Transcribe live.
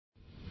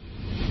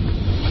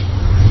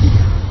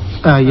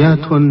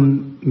آيات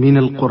من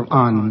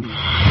القرآن.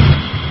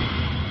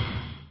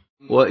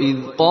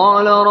 وَإِذْ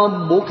قَالَ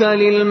رَبُّكَ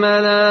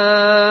لِلْمَلَائِكَةِ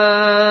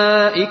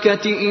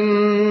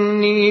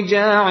إِنِّي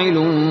جَاعِلٌ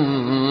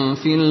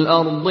فِي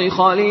الْأَرْضِ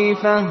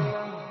خَلِيفَةً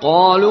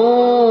قَالُوا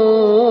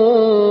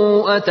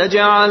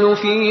أَتَجْعَلُ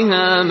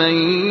فِيهَا مَن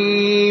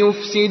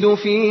يُفْسِدُ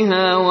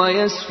فِيهَا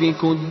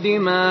وَيَسْفِكُ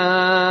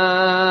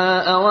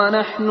الدِّمَاءَ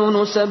وَنَحْنُ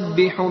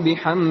نُسَبِّحُ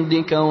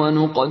بِحَمْدِكَ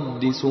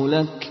وَنُقَدِّسُ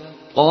لَكَ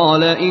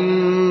قال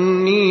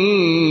إني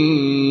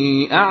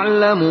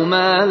أعلم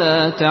ما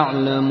لا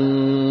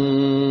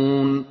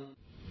تعلمون.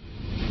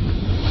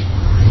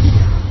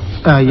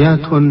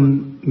 آيات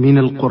من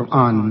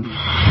القرآن.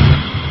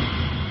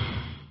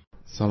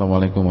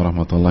 Assalamualaikum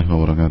warahmatullahi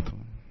wabarakatuh.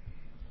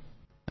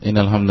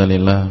 Innal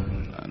hamdalillah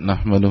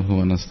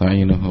nahmaduhu wa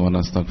nasta'inuhu wa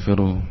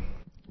nastaghfiruh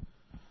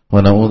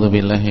wa na'udzu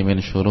billahi min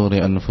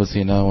shururi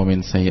anfusina wa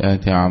min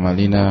sayyiati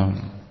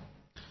a'malina.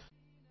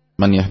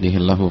 Man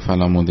yahdihillahu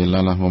fala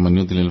mudhillalah wa man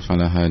yudlil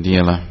fala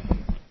hadiyalah.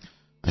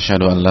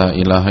 Asyhadu an la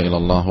ilaha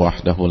illallah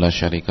wahdahu la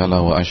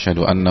syarikalah wa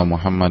asyhadu anna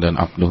Muhammadan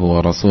abduhu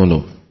wa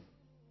rasuluh.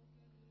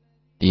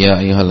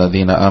 Ya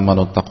ayyuhalladzina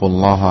amanu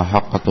taqullaha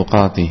haqqa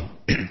tuqatih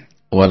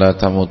wa la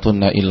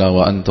tamutunna illa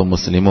wa antum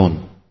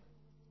muslimun.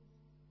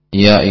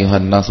 Ya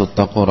ayyuhan nasu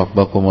taqu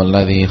rabbakumul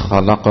ladzi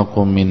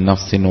khalaqakum min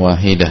nafsin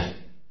wahidah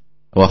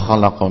wa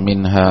khalaqa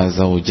minha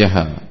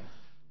zawjaha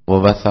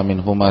وَبَثَّ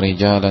مِنْهُمَا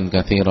رِجَالًا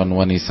كَثِيرًا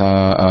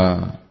وَنِسَاءً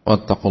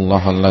وَاتَّقُوا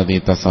اللَّهَ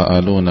الَّذِي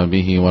تَسَاءَلُونَ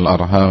بِهِ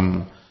وَالْأَرْحَامَ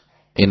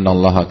إِنَّ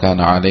اللَّهَ كَانَ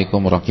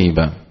عَلَيْكُمْ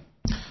رَقِيبًا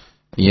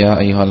يَا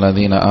أَيُّهَا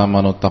الَّذِينَ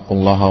آمَنُوا اتَّقُوا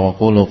اللَّهَ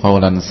وَقُولُوا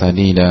قَوْلًا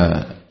سَدِيدًا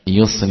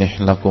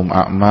يُصْلِحْ لَكُمْ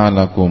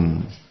أَعْمَالَكُمْ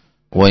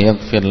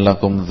وَيَغْفِرْ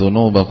لَكُمْ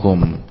ذُنُوبَكُمْ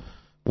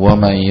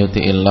وَمَن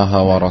يُطِعِ اللَّهَ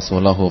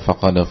وَرَسُولَهُ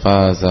فَقَدْ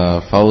فَازَ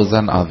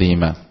فَوْزًا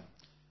عَظِيمًا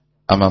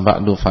أَمَّا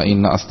بَعْدُ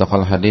فَإِنَّ أَصْدَقَ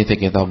الْحَدِيثِ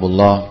كِتَابُ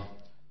اللَّهِ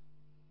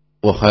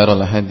وخير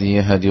الهدي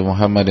هدي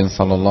محمد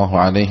صلى الله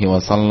عليه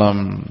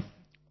وسلم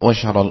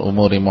وشر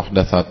الأمور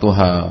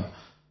محدثاتها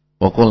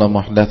وكل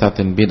محدثة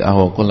بدعة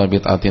وكل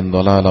بدعة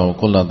ضلالة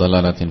وكل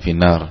ضلالة في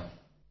النار.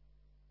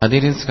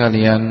 Hadirin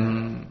sekalian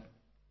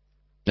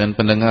dan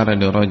pendengar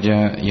Radio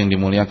Roja yang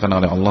dimuliakan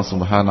oleh Allah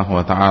Subhanahu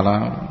wa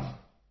taala,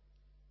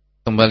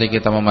 kembali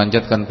kita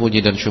memanjatkan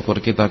puji dan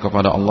syukur kita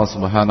kepada Allah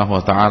Subhanahu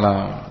wa taala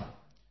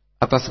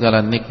atas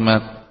segala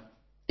nikmat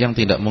yang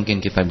tidak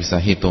mungkin kita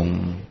bisa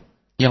hitung,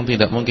 yang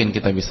tidak mungkin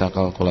kita bisa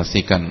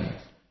kalkulasikan.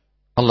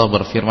 Allah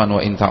berfirman,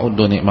 wa in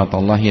ta'uddu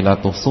ni'matallahi la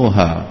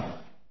tuhsuha.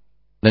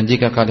 Dan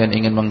jika kalian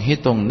ingin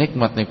menghitung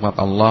nikmat-nikmat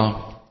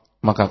Allah,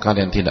 maka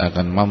kalian tidak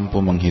akan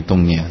mampu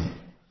menghitungnya.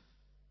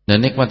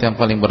 Dan nikmat yang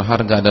paling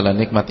berharga adalah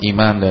nikmat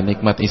iman dan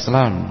nikmat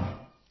Islam.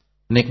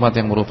 Nikmat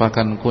yang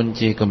merupakan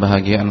kunci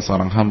kebahagiaan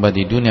seorang hamba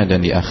di dunia dan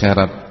di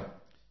akhirat.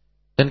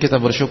 Dan kita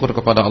bersyukur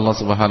kepada Allah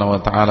Subhanahu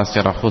wa taala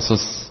secara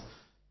khusus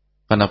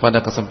karena pada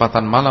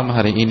kesempatan malam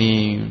hari ini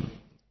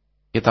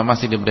kita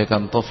masih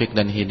diberikan taufik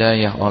dan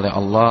hidayah oleh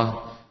Allah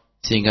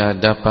sehingga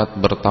dapat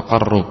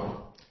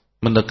bertaqarrub,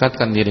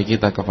 mendekatkan diri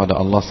kita kepada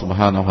Allah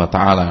Subhanahu wa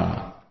taala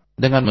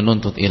dengan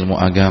menuntut ilmu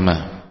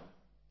agama,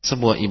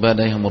 sebuah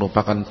ibadah yang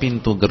merupakan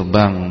pintu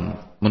gerbang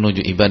menuju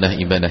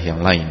ibadah-ibadah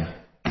yang lain.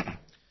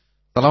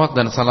 Salawat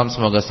dan salam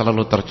semoga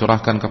selalu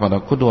tercurahkan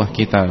kepada qudwah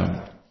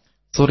kita,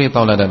 suri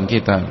tauladan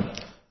kita,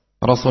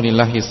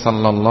 Rasulullah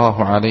sallallahu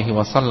alaihi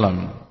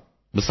wasallam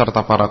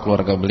beserta para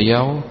keluarga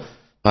beliau,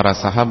 para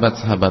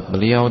sahabat-sahabat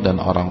beliau dan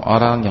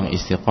orang-orang yang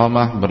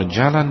istiqamah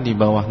berjalan di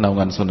bawah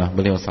naungan sunnah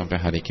beliau sampai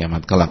hari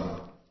kiamat kelak.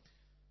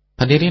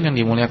 Hadirin yang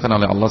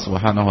dimuliakan oleh Allah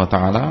Subhanahu wa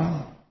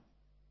taala,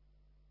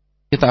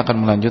 kita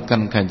akan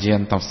melanjutkan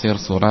kajian tafsir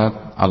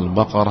surat Al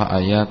Baqarah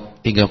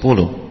ayat 30.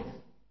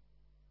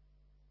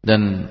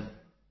 Dan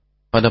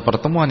pada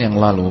pertemuan yang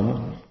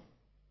lalu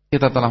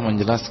kita telah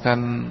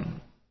menjelaskan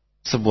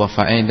sebuah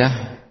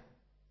faedah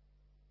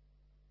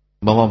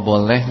bahwa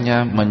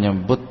bolehnya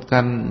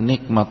menyebutkan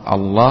nikmat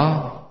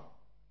Allah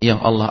yang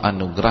Allah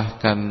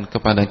anugerahkan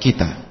kepada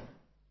kita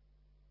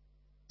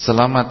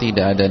selama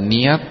tidak ada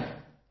niat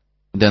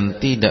dan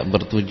tidak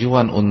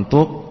bertujuan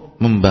untuk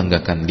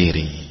membanggakan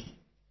diri,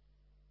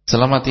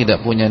 selama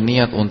tidak punya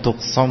niat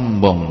untuk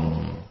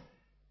sombong,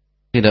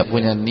 tidak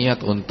punya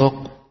niat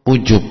untuk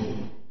ujub,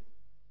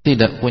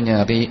 tidak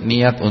punya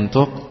niat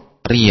untuk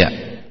riya,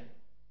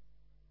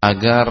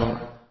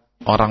 agar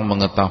orang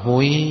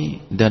mengetahui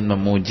dan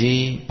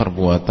memuji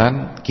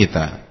perbuatan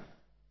kita.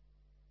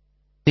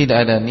 Tidak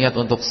ada niat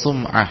untuk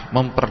sum'ah,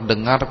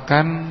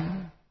 memperdengarkan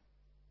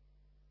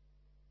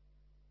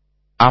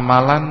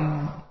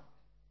amalan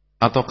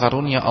atau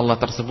karunia Allah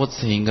tersebut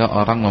sehingga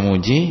orang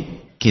memuji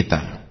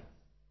kita.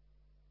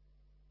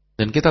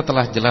 Dan kita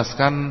telah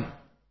jelaskan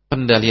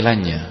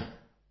pendalilannya.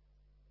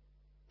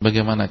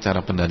 Bagaimana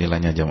cara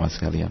pendalilannya jemaah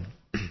sekalian?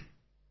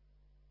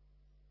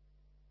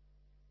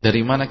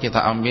 Dari mana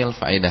kita ambil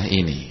faedah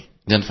ini?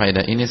 Dan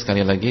faedah ini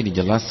sekali lagi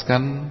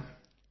dijelaskan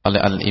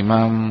oleh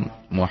Al-Imam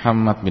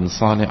Muhammad bin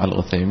Shalih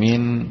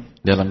Al-Utsaimin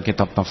dalam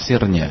kitab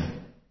tafsirnya.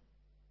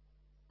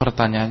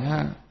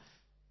 Pertanyaannya,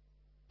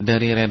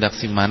 dari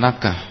redaksi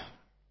manakah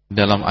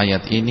dalam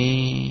ayat ini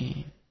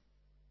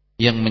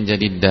yang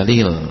menjadi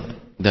dalil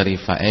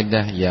dari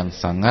faedah yang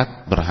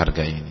sangat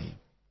berharga ini.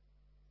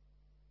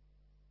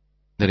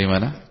 Dari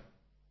mana?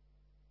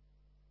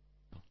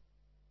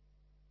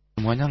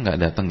 Semuanya enggak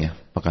datang ya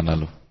pekan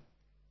lalu.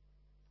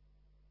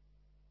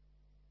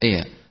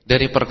 Iya,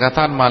 dari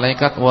perkataan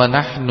malaikat wa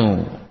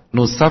nahnu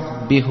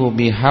nusabbihu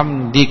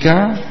bihamdika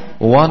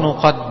wa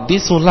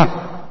nuqaddisu lak.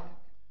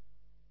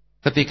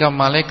 Ketika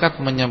malaikat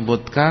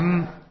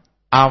menyebutkan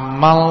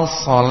amal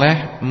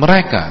soleh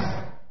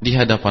mereka di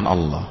hadapan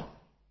Allah.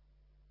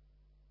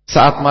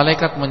 Saat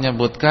malaikat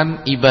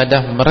menyebutkan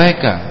ibadah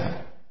mereka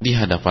di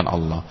hadapan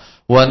Allah.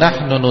 Wa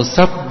nahnu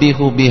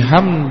nusabbihu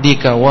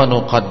bihamdika wa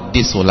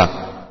nuqaddisu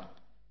lak.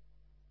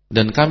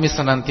 Dan kami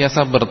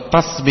senantiasa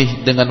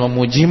bertasbih dengan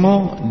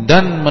memujimu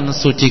dan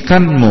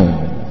mensucikanmu.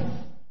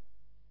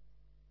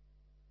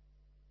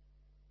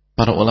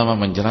 Para ulama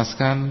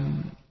menjelaskan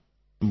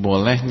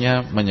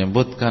bolehnya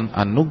menyebutkan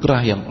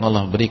anugerah yang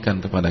Allah berikan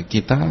kepada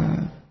kita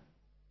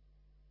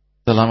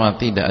selama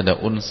tidak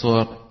ada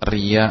unsur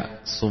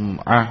riya,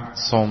 sum'ah,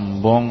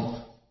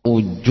 sombong,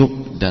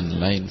 ujub dan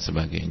lain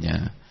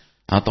sebagainya,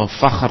 atau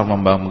fakhr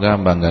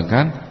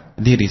membanggakan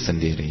diri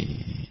sendiri.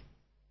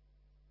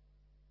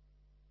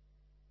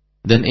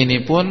 Dan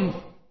ini pun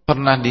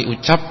pernah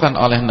diucapkan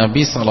oleh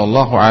Nabi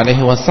sallallahu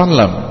alaihi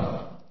wasallam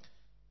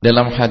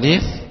dalam hadis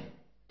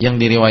yang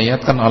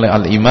diriwayatkan oleh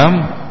Al-Imam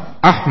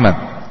Ahmad.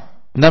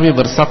 Nabi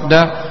bersabda,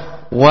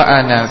 "Wa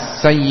ana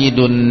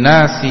sayyidun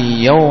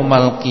nasi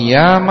yaumal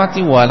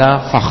qiyamati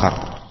wala fakhr."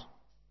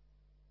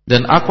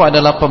 Dan aku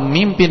adalah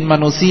pemimpin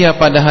manusia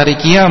pada hari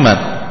kiamat.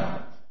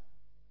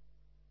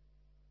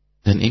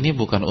 Dan ini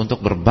bukan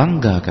untuk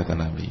berbangga, kata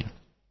Nabi.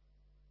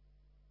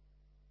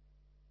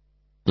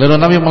 Lalu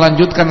Nabi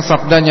melanjutkan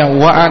sabdanya,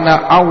 wa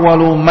ana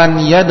awwalu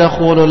man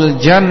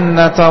yadkhulul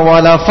jannata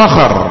wala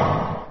fakhr.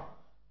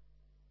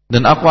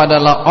 Dan aku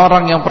adalah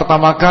orang yang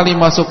pertama kali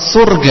masuk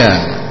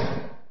surga.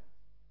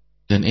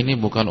 Dan ini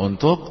bukan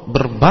untuk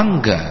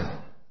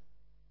berbangga.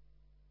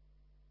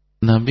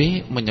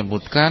 Nabi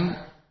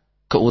menyebutkan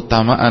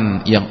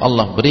keutamaan yang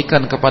Allah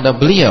berikan kepada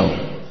beliau.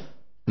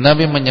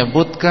 Nabi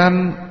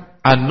menyebutkan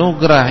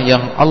anugerah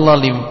yang Allah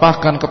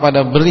limpahkan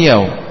kepada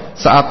beliau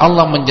saat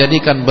Allah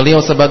menjadikan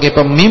beliau sebagai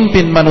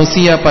pemimpin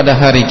manusia pada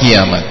hari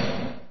kiamat,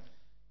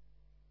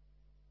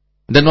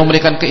 dan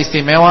memberikan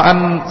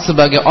keistimewaan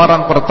sebagai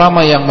orang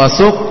pertama yang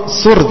masuk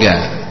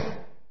surga.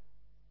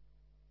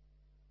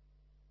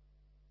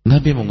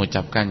 Nabi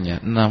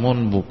mengucapkannya,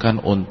 namun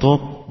bukan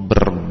untuk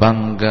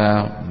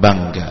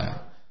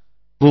berbangga-bangga,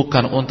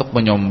 bukan untuk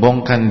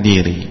menyombongkan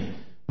diri,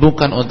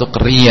 bukan untuk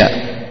riya,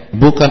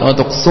 bukan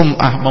untuk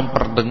sum'ah,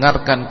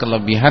 memperdengarkan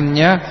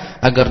kelebihannya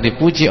agar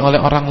dipuji oleh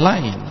orang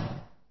lain.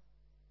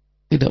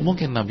 Tidak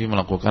mungkin Nabi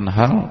melakukan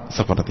hal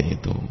seperti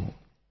itu.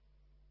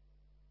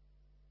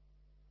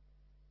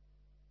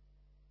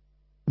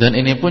 Dan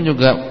ini pun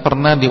juga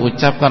pernah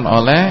diucapkan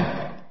oleh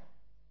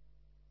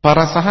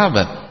para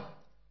sahabat.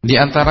 Di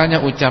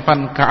antaranya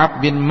ucapan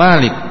Ka'ab bin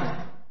Malik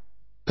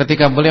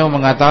ketika beliau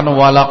mengatakan,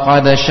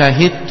 walaqad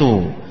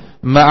syahidtu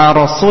ma'a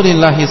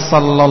Rasulillah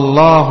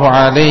sallallahu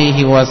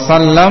alaihi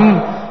wasallam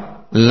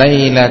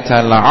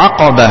lailatal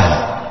aqabah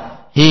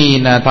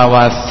hina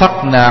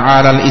tawassaqna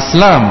 'alal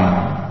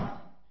Islam.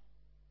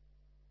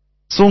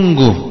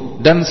 Sungguh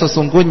dan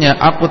sesungguhnya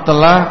aku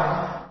telah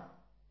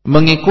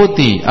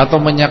mengikuti atau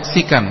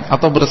menyaksikan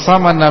atau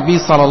bersama Nabi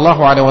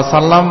sallallahu alaihi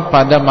wasallam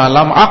pada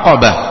malam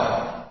Aqabah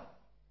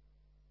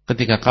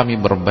ketika kami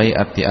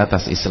berbaiat di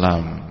atas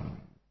Islam.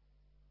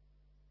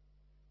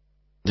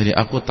 Jadi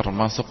aku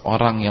termasuk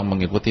orang yang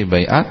mengikuti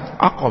baiat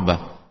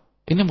Aqabah.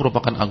 Ini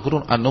merupakan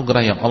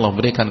anugerah yang Allah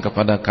berikan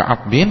kepada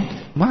Ka'ab bin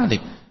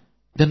Malik,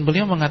 dan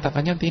beliau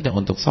mengatakannya tidak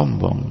untuk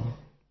sombong.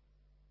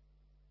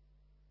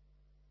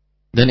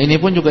 Dan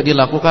ini pun juga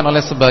dilakukan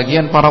oleh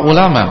sebagian para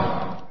ulama.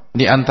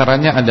 Di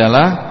antaranya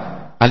adalah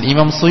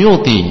Al-Imam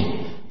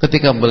Suyuti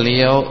ketika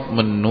beliau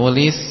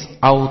menulis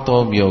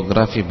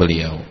autobiografi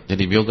beliau.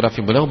 Jadi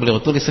biografi beliau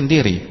tulis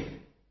sendiri.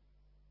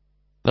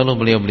 Lalu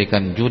beliau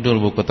berikan judul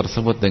buku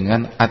tersebut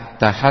dengan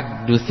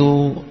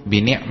At-Tahaddutsu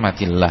bi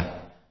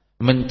Ni'matillah,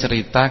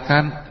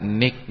 menceritakan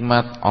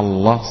nikmat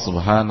Allah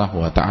Subhanahu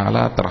wa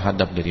taala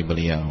terhadap diri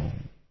beliau.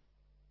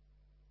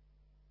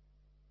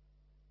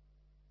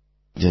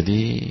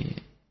 Jadi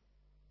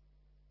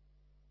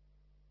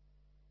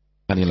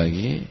sekali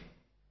lagi,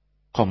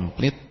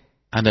 komplit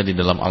ada di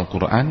dalam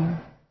Al-Quran,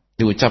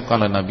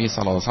 diucapkan oleh Nabi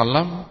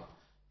SAW,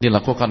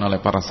 dilakukan oleh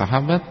para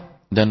sahabat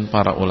dan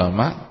para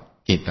ulama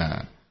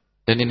kita.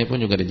 Dan ini pun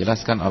juga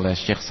dijelaskan oleh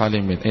Syekh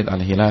Salim bin Eid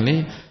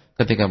Al-Hilali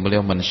ketika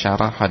beliau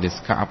mensyarah hadis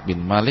Ka'ab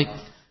bin Malik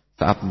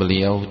saat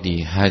beliau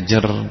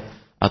dihajar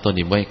atau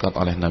diboikot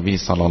oleh Nabi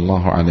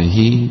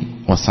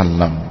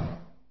SAW.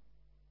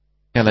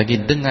 Sekali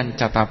lagi, dengan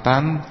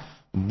catatan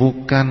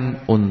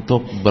bukan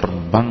untuk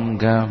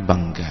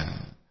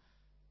berbangga-bangga,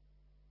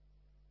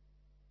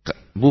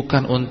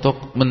 bukan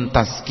untuk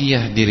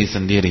mentazkiyah diri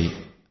sendiri,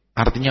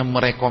 artinya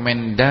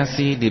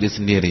merekomendasi diri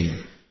sendiri,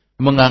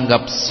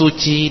 menganggap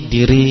suci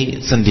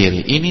diri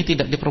sendiri. Ini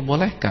tidak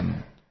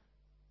diperbolehkan.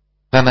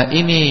 Karena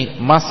ini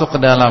masuk ke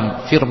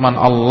dalam firman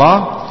Allah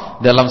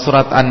dalam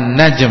surat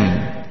An-Najm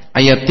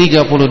ayat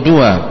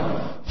 32,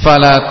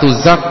 "Fala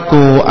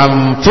tuzakku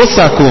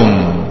anfusakum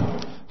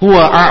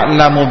huwa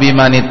a'lamu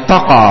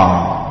bimanittaqa."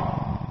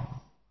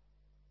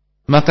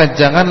 Maka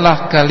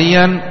janganlah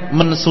kalian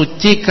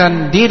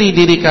mensucikan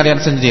diri-diri kalian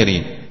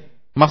sendiri.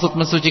 Maksud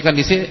mensucikan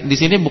di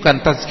sini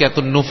bukan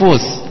tazkiyatun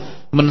nufus,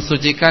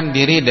 mensucikan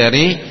diri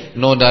dari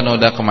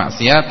noda-noda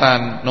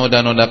kemaksiatan,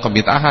 noda-noda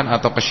kebid'ahan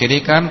atau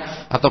kesyirikan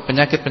atau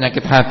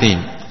penyakit-penyakit hati.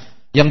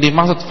 Yang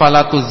dimaksud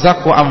fala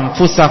tuzakku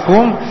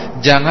anfusakum,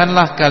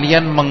 janganlah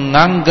kalian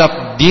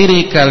menganggap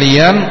diri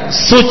kalian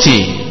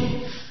suci.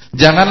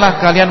 Janganlah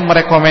kalian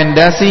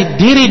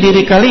merekomendasi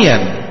diri-diri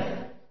kalian.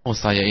 Oh,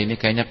 saya ini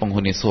kayaknya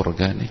penghuni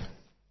surga nih.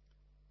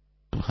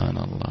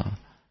 Subhanallah.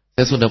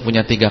 Saya sudah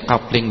punya 3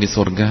 kapling di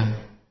surga.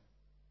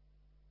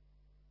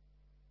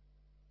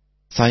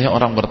 Saya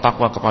orang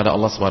bertakwa kepada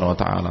Allah Subhanahu wa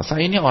taala.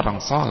 Saya ini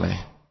orang saleh.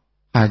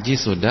 Haji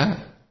sudah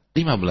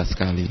 15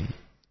 kali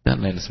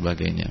dan lain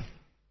sebagainya.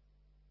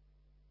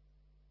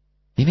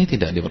 Ini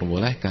tidak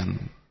diperbolehkan.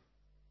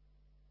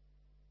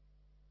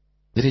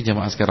 Jadi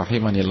jamaah sekalian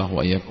rahimanillah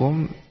wa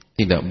iyyakum,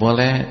 tidak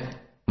boleh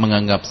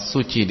menganggap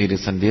suci diri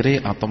sendiri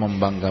atau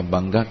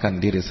membangga-banggakan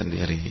diri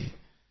sendiri.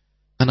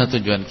 Karena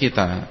tujuan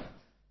kita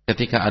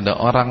ketika ada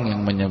orang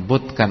yang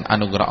menyebutkan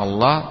anugerah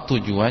Allah,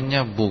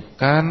 tujuannya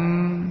bukan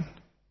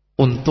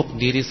untuk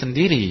diri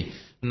sendiri,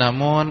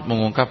 namun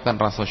mengungkapkan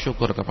rasa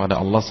syukur kepada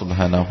Allah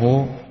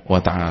Subhanahu wa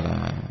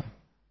taala.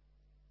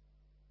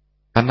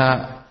 Karena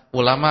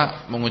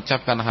ulama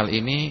mengucapkan hal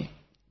ini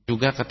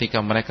juga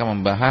ketika mereka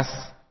membahas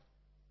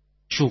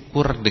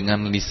syukur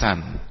dengan lisan.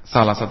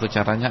 Salah satu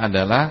caranya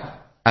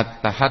adalah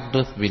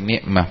at-tahadduts bin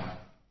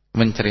ni'mah,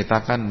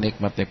 menceritakan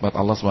nikmat-nikmat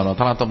Allah Subhanahu wa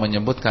taala atau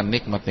menyebutkan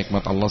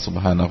nikmat-nikmat Allah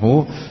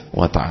Subhanahu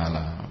wa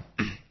taala.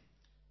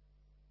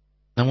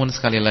 Namun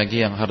sekali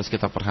lagi yang harus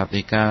kita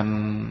perhatikan,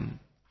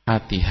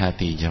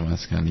 hati-hati jemaah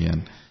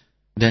sekalian,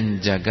 dan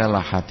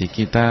jagalah hati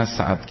kita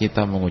saat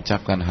kita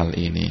mengucapkan hal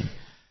ini.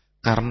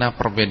 Karena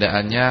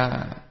perbedaannya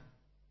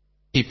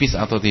tipis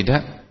atau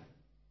tidak?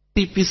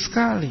 Tipis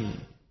sekali.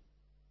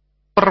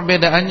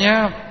 Perbedaannya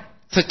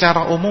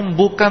secara umum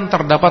bukan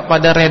terdapat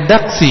pada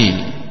redaksi,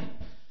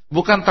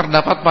 bukan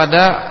terdapat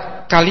pada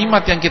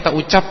kalimat yang kita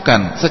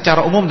ucapkan.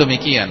 Secara umum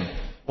demikian.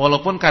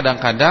 Walaupun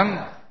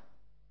kadang-kadang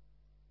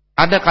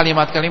ada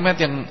kalimat-kalimat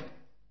yang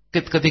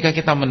ketika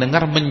kita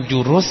mendengar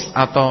menjurus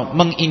atau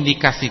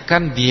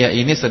mengindikasikan dia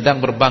ini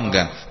sedang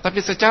berbangga.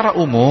 Tapi secara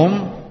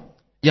umum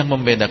yang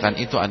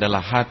membedakan itu adalah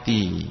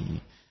hati.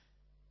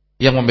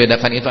 Yang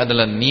membedakan itu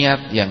adalah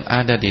niat yang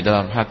ada di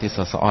dalam hati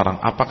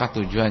seseorang. Apakah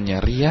tujuannya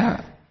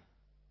riya,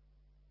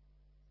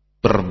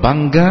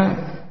 berbangga,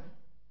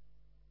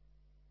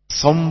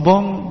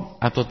 sombong,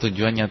 atau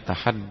tujuannya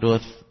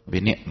tahadduts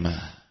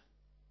binikmah.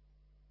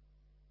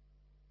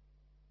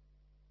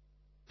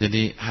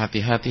 Jadi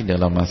hati-hati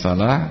dalam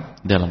masalah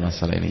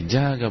ini.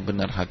 Jaga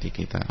benar hati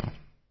kita.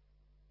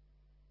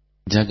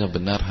 Jaga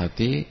benar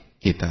hati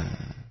kita.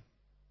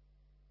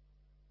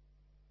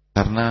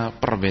 Karena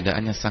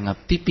perbedaannya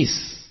sangat tipis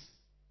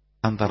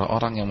antara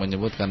orang yang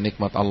menyebutkan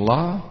nikmat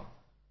Allah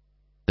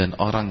dan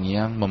orang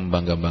yang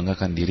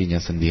membangga-banggakan dirinya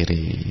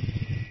sendiri.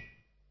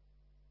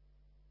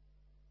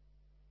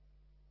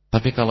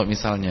 Tapi kalau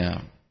misalnya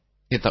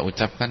kita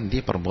ucapkan,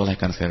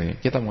 diperbolehkan sekali.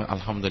 Kita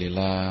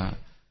alhamdulillah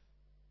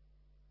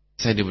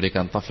saya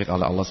diberikan taufik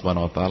oleh Allah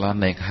Subhanahu wa taala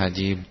naik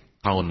haji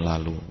tahun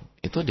lalu.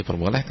 Itu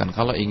diperbolehkan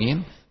kalau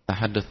ingin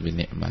tahadduts bin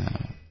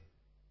ni'mah.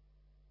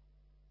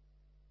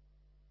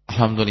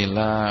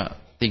 Alhamdulillah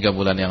 3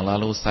 bulan yang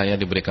lalu saya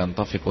diberikan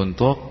taufik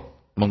untuk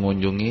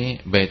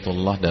mengunjungi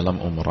Baitullah dalam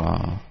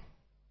umrah.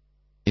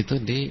 Itu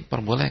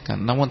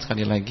diperbolehkan. Namun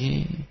sekali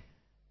lagi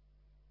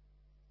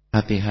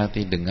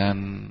hati-hati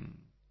dengan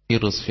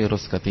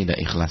virus-virus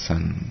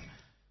ketidakikhlasan.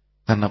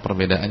 Karena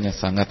perbedaannya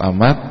sangat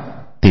amat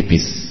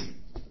tipis.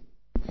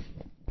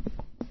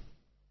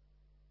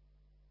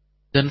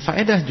 Dan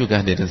faedah juga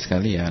hadirin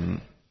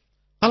sekalian,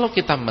 kalau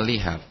kita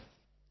melihat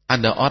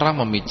ada orang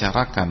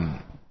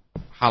membicarakan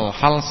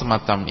hal-hal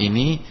semacam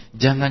ini,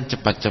 jangan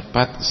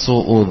cepat-cepat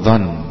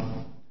suudzon,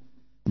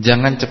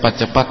 jangan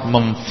cepat-cepat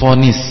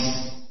memvonis.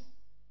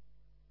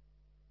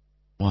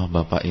 Wah,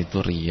 bapak itu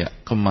riya,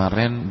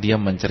 kemarin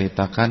dia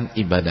menceritakan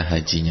ibadah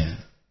hajinya.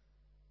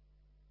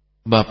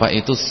 Bapak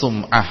itu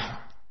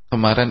sum'ah,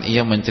 kemarin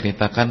ia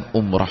menceritakan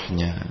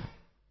umrahnya.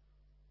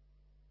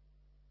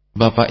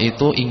 Bapak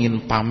itu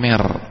ingin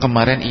pamer,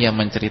 kemarin ia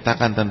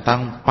menceritakan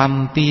tentang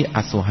panti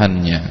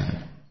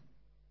asuhannya.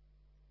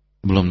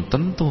 Belum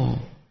tentu,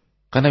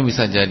 karena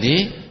bisa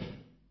jadi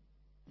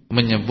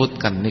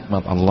menyebutkan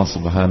nikmat Allah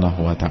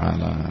Subhanahu wa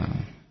taala.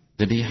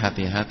 Jadi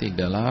hati-hati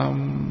dalam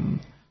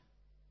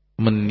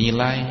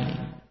menilai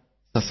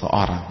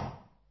seseorang,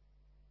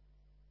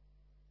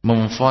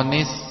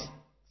 memvonis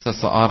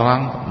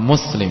seseorang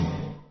muslim,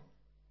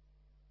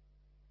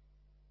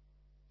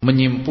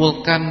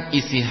 menyimpulkan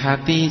isi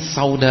hati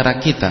saudara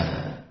kita.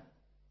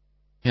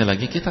 Ya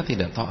lagi kita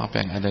tidak tahu apa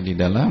yang ada di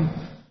dalam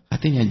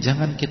hatinya.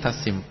 Jangan kita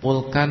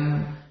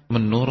simpulkan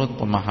menurut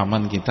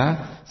pemahaman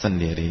kita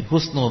sendiri.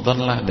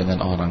 Husnudzanlah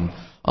dengan orang.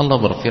 Allah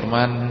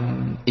berfirman,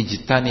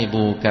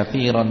 ijtanibu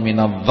katsiran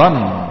minadh-dhann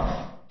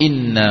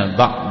inna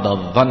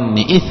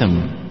ba'dadh-dhanni itsm.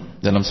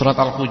 Dalam surat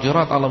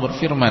Al-Hujurat Allah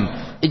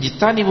berfirman,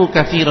 ijtanibu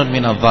katsiran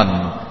minadh-dhann.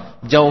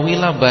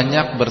 Jauhilah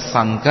banyak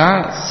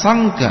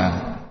bersangka-sangka.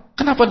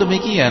 Kenapa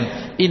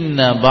demikian?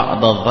 Inna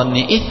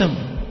ba'dadh-dhanni itsm.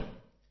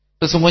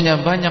 Sesungguhnya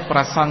banyak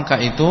prasangka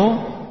itu,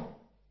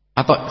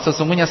 atau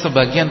sesungguhnya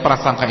sebagian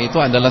prasangka itu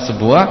adalah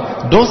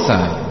sebuah dosa.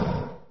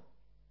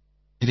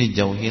 Jadi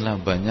jauhilah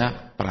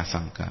banyak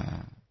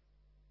prasangka.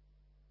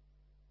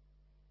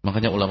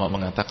 Makanya ulama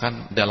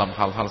mengatakan dalam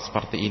hal-hal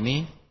seperti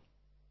ini,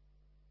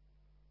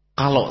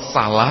 kalau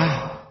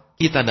salah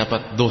kita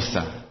dapat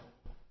dosa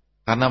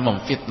karena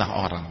memfitnah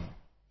orang.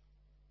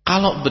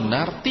 Kalau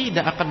benar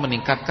tidak akan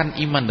meningkatkan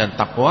iman dan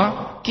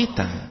takwa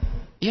kita.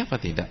 Iya apa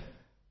tidak?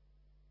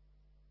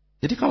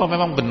 Jadi kalau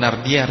memang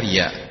benar dia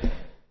riya,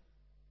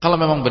 kalau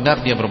memang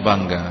benar dia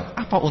berbangga,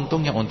 apa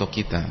untungnya untuk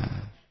kita?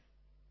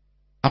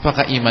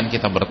 Apakah iman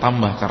kita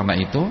bertambah karena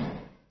itu?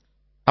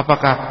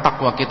 Apakah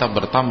takwa kita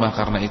bertambah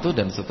karena itu?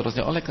 Dan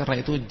seterusnya. Oleh karena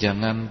itu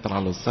jangan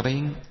terlalu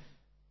sering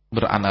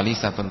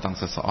beranalisa tentang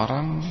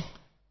seseorang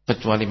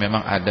kecuali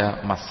memang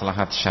ada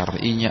maslahat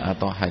syar'inya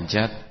atau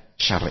hajat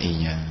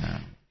syar'inya.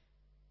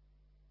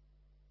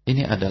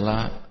 Ini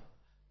adalah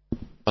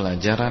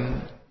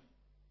pelajaran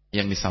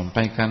yang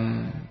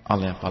disampaikan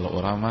oleh para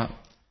ulama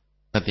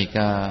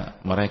ketika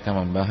mereka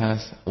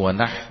membahas wa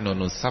nahnu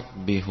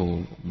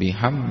nusabbihu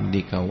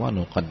bihamdika wa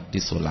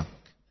nuqaddisu lak.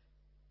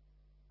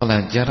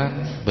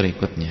 Pelajaran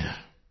berikutnya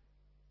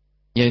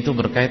yaitu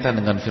berkaitan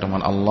dengan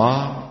firman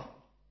Allah,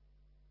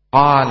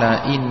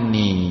 qala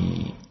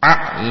inni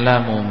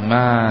a'lamu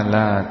ma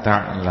la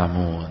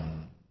ta'lamun.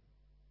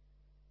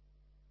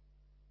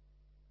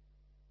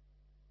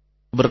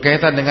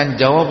 Berkaitan dengan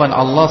jawaban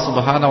Allah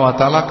Subhanahu wa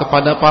taala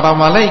kepada para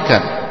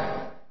malaikat.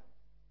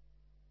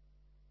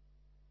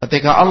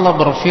 Ketika Allah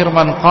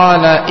berfirman,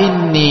 qala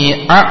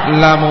inni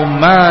a'lamu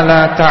ma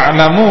la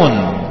ta'lamun.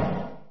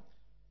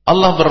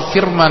 Allah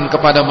berfirman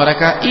kepada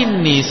mereka,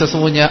 ini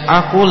sesungguhnya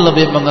aku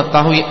lebih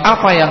mengetahui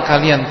apa yang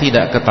kalian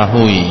tidak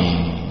ketahui.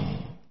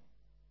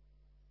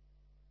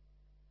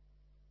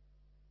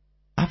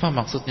 Apa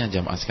maksudnya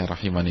jamaah sekalian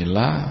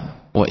rahimanillah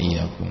wa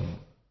iyyakum?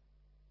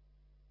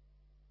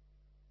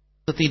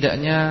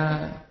 Setidaknya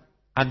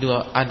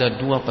ada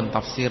dua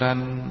pentafsiran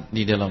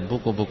di dalam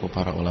buku-buku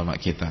para ulama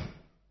kita.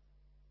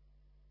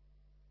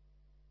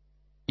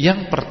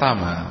 Yang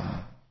pertama,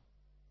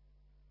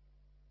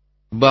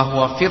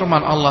 bahwa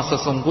firman Allah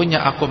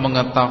sesungguhnya aku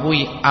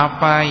mengetahui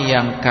apa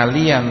yang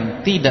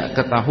kalian tidak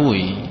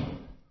ketahui,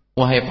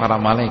 wahai para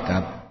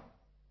malaikat,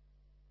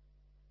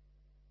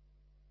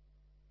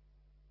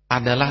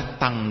 adalah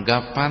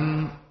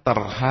tanggapan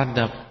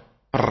terhadap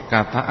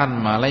perkataan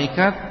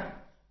malaikat,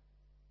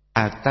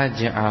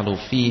 ataj'alu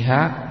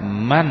fiha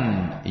man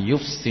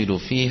yufsidu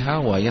fiha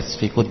wa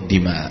yasfikud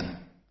dima.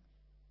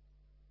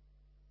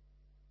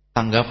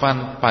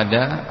 Tanggapan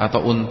pada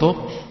atau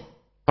untuk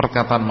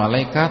perkataan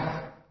malaikat,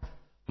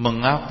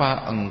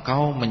 mengapa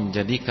engkau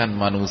menjadikan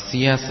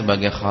manusia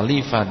sebagai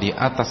khalifah di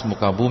atas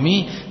muka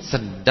bumi,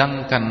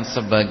 sedangkan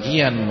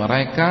sebagian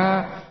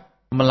mereka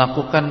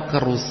melakukan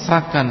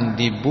kerusakan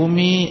di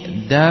bumi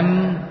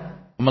dan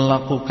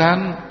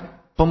melakukan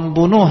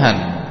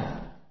pembunuhan.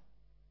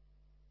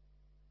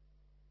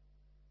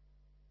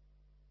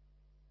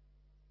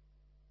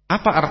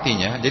 Apa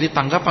artinya? Jadi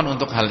tanggapan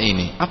untuk hal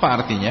ini, apa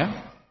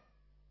artinya?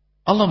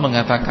 Allah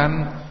mengatakan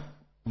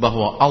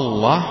bahwa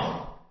Allah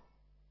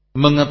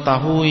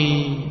mengetahui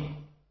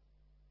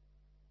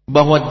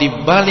bahwa di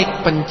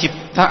balik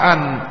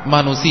penciptaan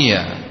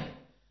manusia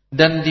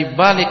dan di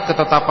balik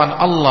ketetapan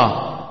Allah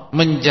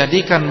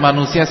menjadikan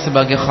manusia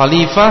sebagai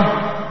khalifah,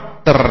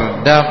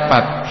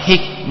 terdapat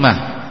hikmah,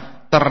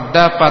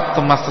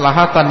 terdapat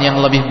kemaslahatan yang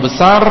lebih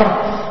besar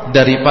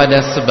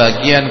daripada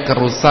sebagian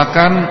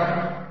kerusakan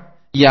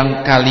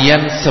yang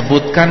kalian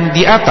sebutkan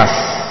di atas.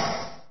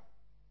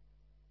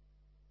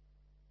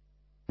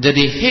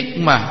 Jadi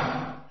hikmah,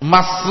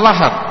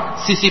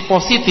 maslahat, sisi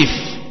positif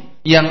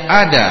yang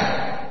ada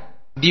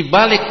di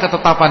balik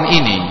ketetapan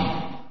ini,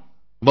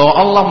 bahwa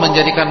Allah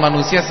menjadikan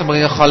manusia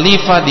sebagai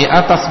khalifah di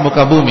atas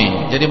muka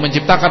bumi, jadi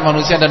menciptakan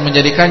manusia dan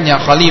menjadikannya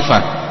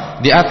khalifah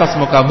di atas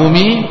muka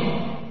bumi.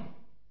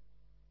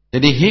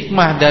 Jadi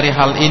hikmah dari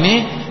hal ini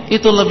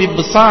itu lebih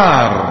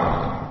besar,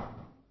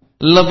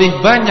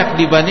 lebih banyak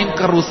dibanding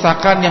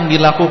kerusakan yang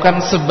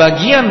dilakukan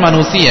sebagian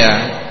manusia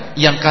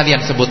yang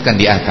kalian sebutkan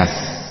di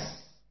atas.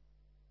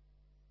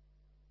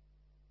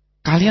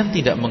 Kalian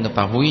tidak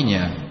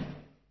mengetahuinya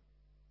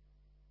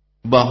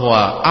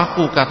bahwa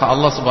aku, kata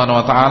Allah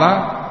Subhanahu wa taala,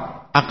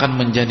 akan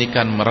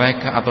menjadikan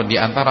mereka atau di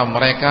antara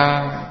mereka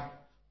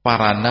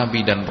para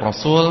nabi dan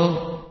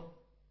rasul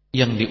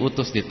yang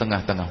diutus di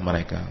tengah-tengah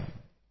mereka.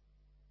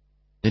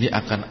 Jadi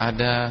akan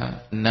ada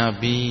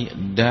nabi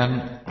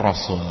dan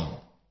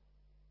rasul.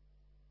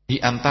 Di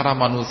antara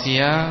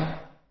manusia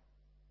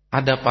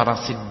ada para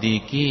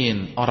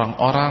siddiqin,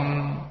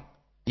 orang-orang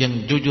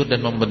yang jujur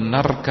dan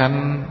membenarkan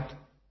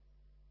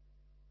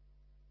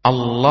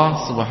Allah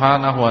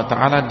Subhanahu wa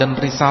taala dan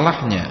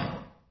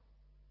risalahnya.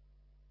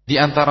 Di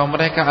antara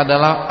mereka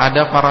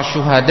ada para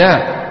syuhada,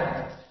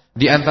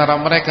 di antara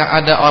mereka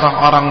ada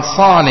orang-orang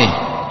saleh,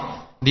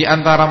 di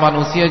antara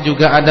manusia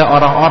juga ada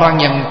orang-orang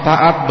yang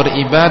taat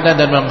beribadah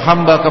dan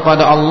menghamba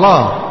kepada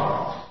Allah.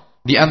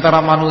 Di antara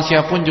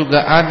manusia pun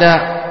juga ada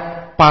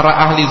para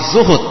ahli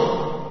zuhud,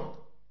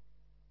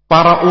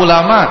 para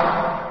ulama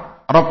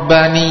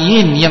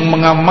rabbaniyin yang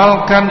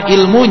mengamalkan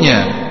ilmunya.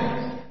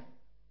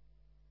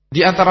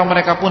 Di antara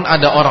mereka pun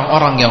ada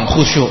orang-orang yang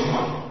khusyuk.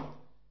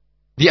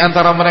 Di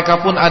antara mereka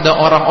pun ada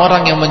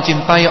orang-orang yang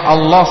mencintai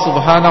Allah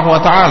Subhanahu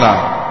wa taala,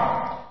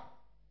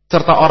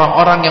 serta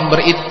orang-orang yang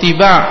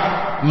berittiba,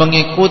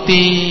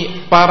 mengikuti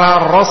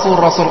para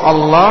rasul-rasul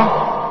Allah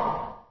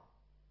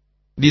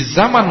di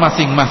zaman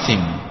masing-masing,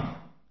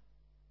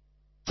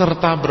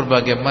 serta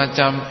berbagai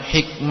macam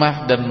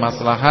hikmah dan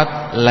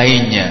maslahat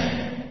lainnya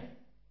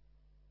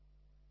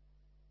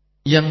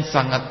yang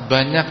sangat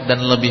banyak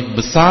dan lebih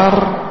besar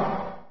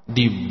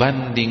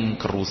dibanding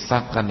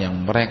kerusakan yang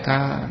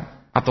mereka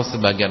atau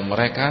sebagian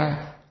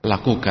mereka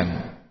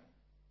lakukan.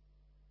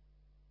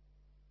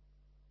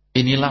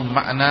 Inilah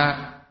makna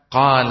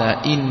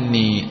qala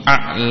inni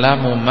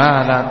a'lamu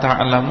ma la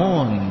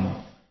ta'lamun.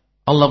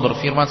 Allah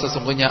berfirman,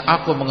 sesungguhnya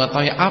aku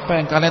mengetahui apa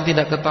yang kalian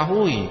tidak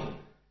ketahui,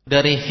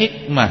 dari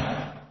hikmah,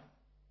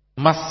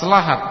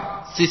 maslahat,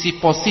 sisi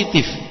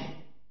positif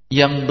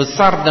yang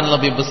besar dan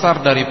lebih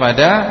besar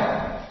daripada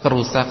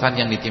kerusakan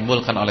yang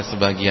ditimbulkan oleh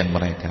sebagian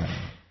mereka.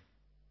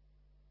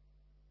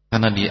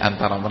 Karena di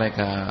antara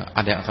mereka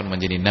ada yang akan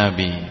menjadi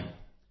nabi,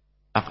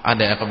 ada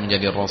yang akan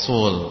menjadi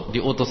rasul,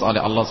 diutus oleh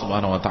Allah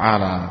Subhanahu wa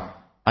taala,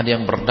 ada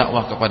yang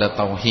berdakwah kepada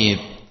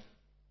tauhid,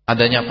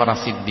 adanya para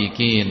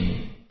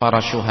siddiqin,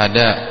 para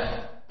syuhada,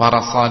 para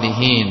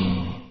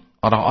salihin,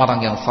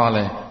 orang-orang yang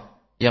saleh,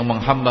 yang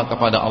menghamba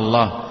kepada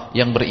Allah,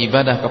 yang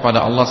beribadah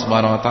kepada Allah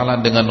Subhanahu wa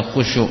taala dengan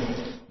khusyuk,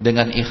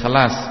 dengan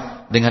ikhlas,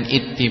 dengan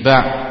ittiba,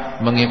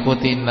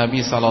 mengikuti Nabi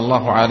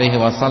sallallahu alaihi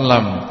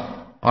wasallam,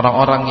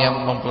 orang-orang yang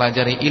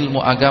mempelajari ilmu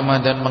agama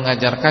dan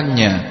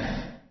mengajarkannya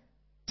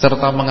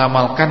serta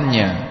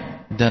mengamalkannya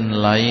dan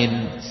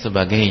lain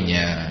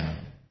sebagainya.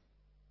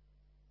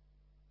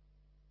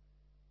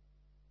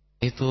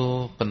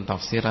 Itu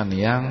pentafsiran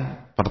yang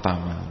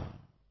pertama.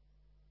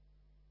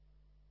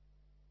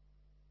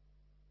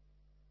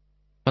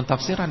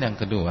 Pentafsiran yang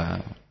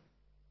kedua,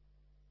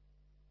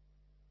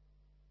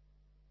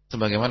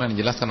 sebagaimana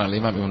dijelaskan oleh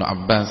Imam Ibnu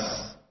Abbas,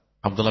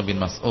 Abdullah bin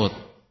Mas'ud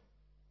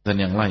dan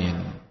yang lain,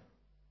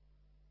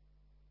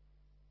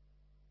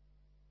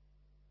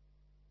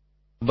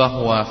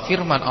 bahwa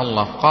firman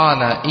Allah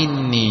qala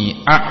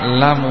inni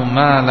a'lamu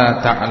ma la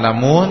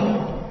ta'lamun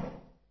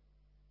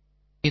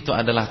itu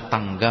adalah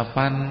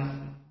tanggapan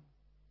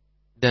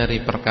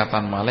dari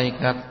perkataan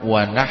malaikat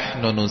wa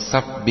nahnu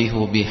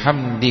nusabbihu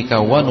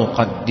bihamdika wa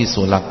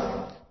nuqaddisu lak.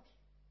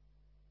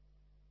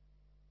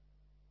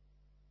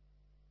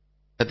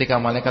 Ketika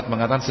malaikat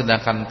mengatakan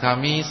sedangkan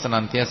kami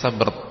senantiasa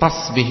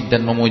bertasbih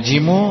dan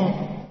memujimu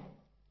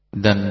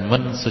dan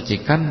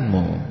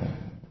mensucikanmu.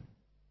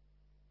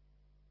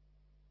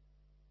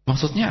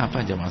 Maksudnya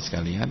apa jemaah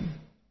sekalian?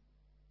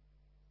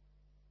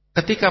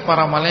 Ketika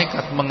para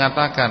malaikat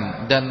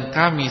mengatakan dan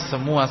kami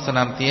semua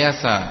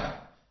senantiasa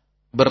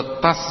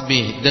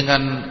bertasbih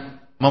dengan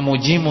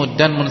memujimu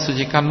dan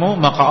mensucikanmu,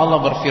 maka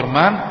Allah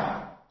berfirman,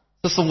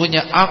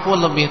 sesungguhnya aku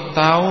lebih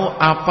tahu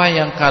apa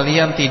yang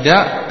kalian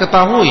tidak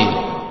ketahui.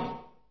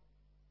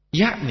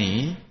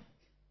 Yakni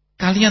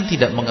kalian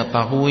tidak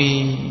mengetahui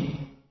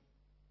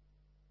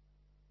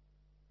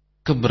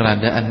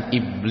keberadaan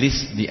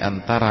iblis di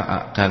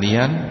antara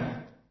kalian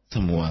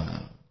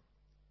semua,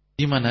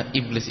 di mana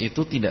iblis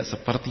itu tidak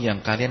seperti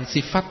yang kalian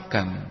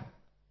sifatkan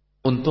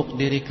untuk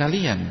diri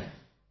kalian,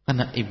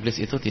 karena iblis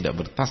itu tidak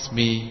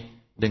bertasbih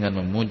dengan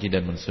memuji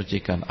dan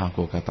mensucikan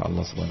aku, kata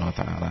Allah Subhanahu wa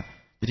taala.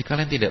 Jadi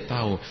kalian tidak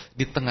tahu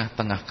di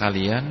tengah-tengah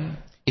kalian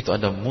itu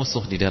ada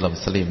musuh di dalam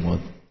selimut.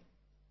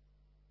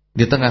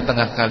 Di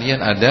tengah-tengah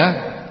kalian ada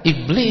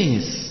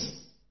iblis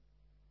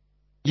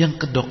yang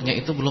kedoknya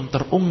itu belum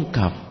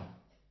terungkap.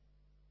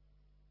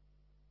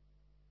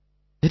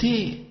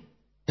 Jadi,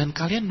 dan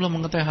kalian belum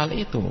mengetahui hal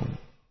itu.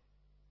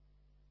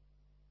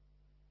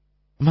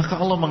 Maka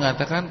Allah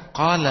mengatakan,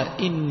 qala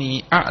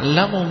inni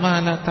a'lamu ma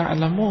la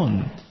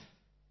ta'lamun.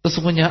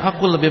 Sesungguhnya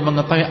aku lebih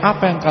mengetahui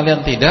apa yang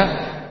kalian tidak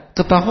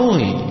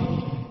ketahui.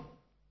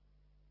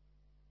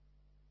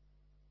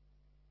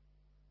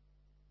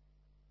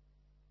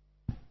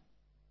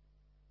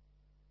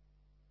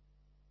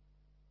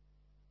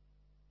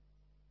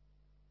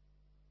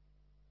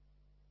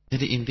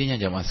 Jadi intinya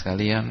jemaah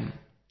sekalian,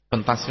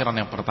 pentafsiran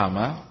yang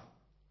pertama,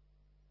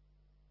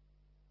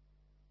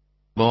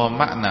 bahwa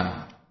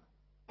makna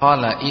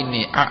qala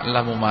inni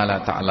a'lamu ma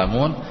la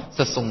ta'lamun,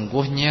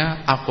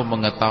 sesungguhnya aku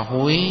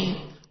mengetahui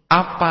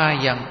apa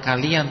yang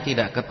kalian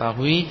tidak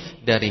ketahui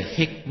dari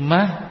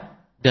hikmah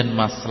dan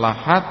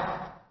maslahat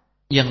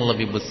yang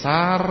lebih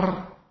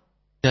besar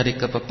dari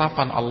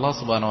ketetapan Allah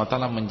Subhanahu wa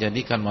taala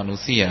menjadikan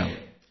manusia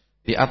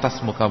di atas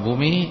muka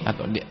bumi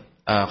atau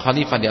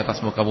khalifah di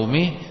atas muka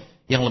bumi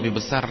yang lebih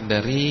besar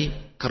dari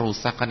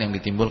kerusakan yang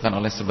ditimbulkan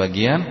oleh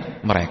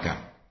sebagian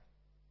mereka.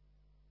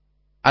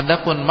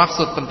 Adapun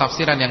maksud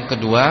pentafsiran yang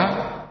kedua,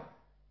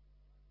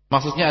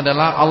 maksudnya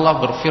adalah Allah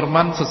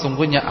berfirman,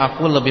 sesungguhnya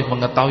aku lebih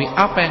mengetahui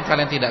apa yang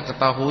kalian tidak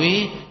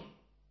ketahui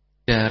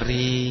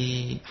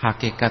dari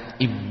hakikat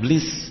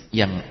iblis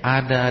yang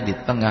ada di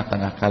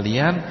tengah-tengah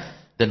kalian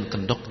dan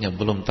kedoknya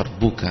belum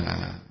terbuka.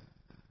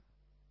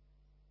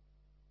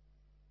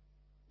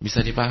 Bisa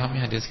dipahami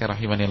hadirin sekalian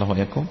rahimanillah wa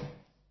iyyakum?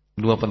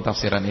 Dua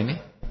pentafsiran ini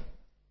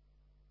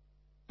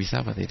bisa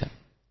apa tidak?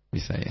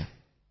 Bisa ya.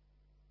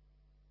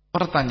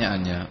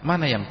 Pertanyaannya,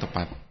 mana yang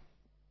tepat?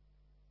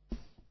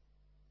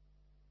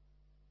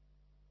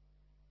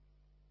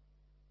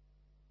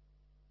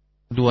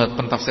 Dua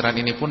pentafsiran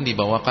ini pun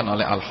dibawakan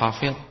oleh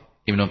Al-Hafidz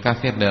Ibnu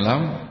Katsir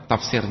dalam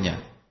tafsirnya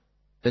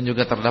dan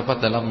juga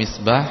terdapat dalam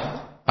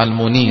Mishbahul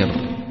Muniir.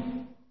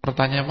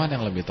 Pertanyaan mana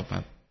yang lebih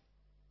tepat?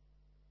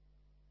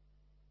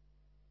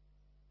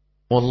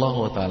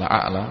 Wallahu ta'ala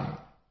a'lam.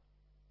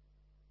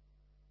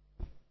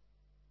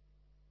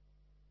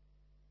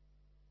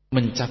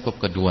 Mencakup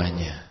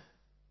keduanya.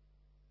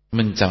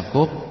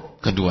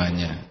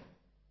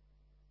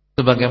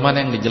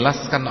 Sebagaimana yang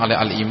dijelaskan oleh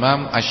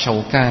Al-Imam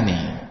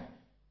Asy-Syaukani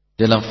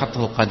dalam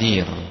Fathul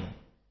Qadir,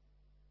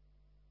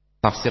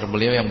 tafsir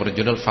beliau yang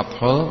berjudul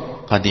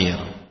Fathul Qadir.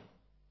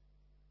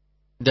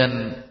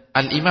 Dan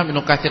Al-Imam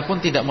Ibnu Katsir pun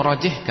tidak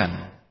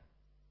merajihkan,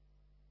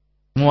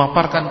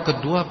 memaparkan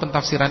kedua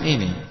pentafsiran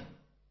ini.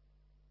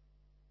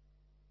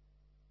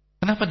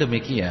 Kenapa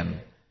demikian?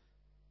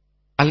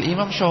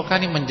 Al-Imam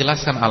Syaukani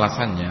menjelaskan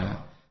alasannya,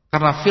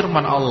 karena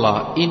firman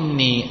Allah,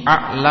 inni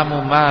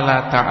a'lamu ma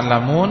la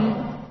ta'lamun.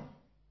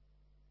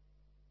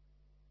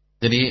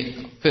 Jadi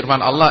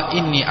firman Allah,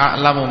 inni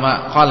a'lamu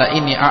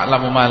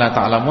ma la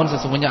ta'lamun,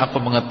 sesungguhnya aku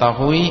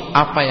mengetahui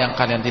apa yang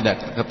kalian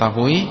tidak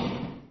ketahui.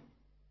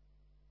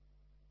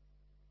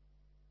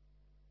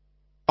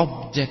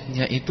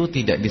 Objeknya itu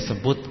tidak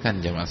disebutkan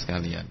jemaah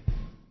sekalian.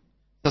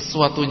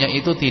 Sesuatunya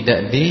itu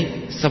tidak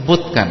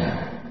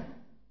disebutkan.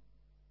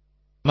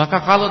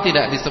 Maka kalau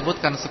tidak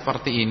disebutkan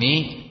seperti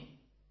ini,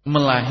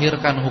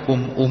 melahirkan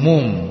hukum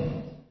umum.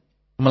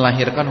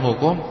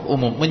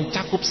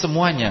 Mencakup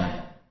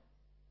semuanya.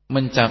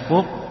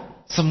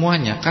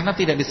 Karena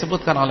tidak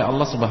disebutkan oleh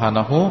Allah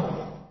Subhanahu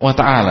wa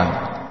ta'ala,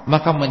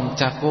 maka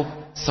mencakup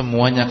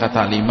semuanya,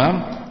 kata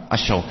Imam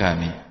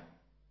Asy-Syaukani.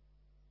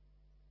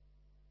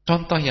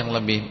 Contoh yang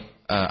lebih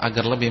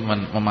agar lebih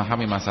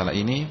memahami masalah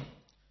ini,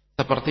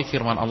 seperti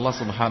firman Allah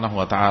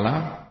Subhanahu wa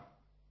ta'ala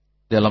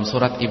dalam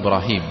surat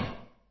Ibrahim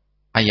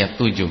ayat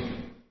 7.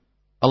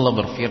 Allah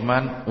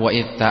berfirman, wa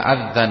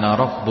itta'adzana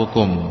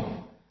rabbukum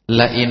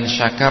la in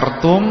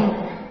syakartum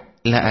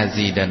la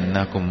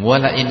azidannakum wa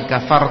la in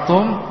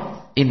kafartum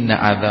inna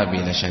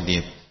adzabi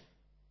lasyadid.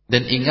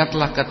 Dan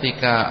ingatlah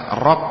ketika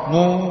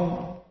Rabbmu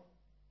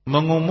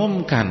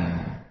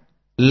mengumumkan,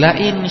 la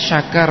in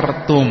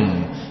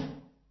syakartum,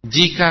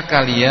 jika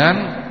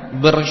kalian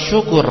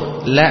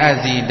bersyukur, la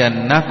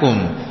azidannakum,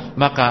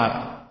 maka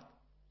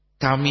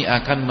kami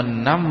akan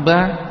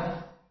menambah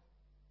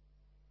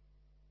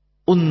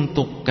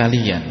untuk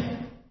kalian.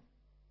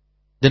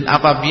 Dan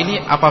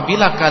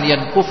apabila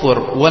kalian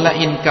kufur, wala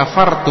in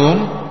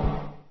kafartum,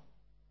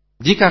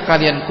 jika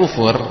kalian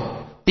kufur,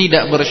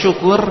 tidak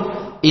bersyukur,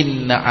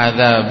 inna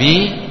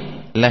adzabi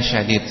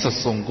lasyadid,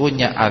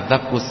 sesungguhnya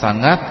azabku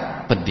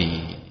sangat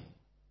pedih.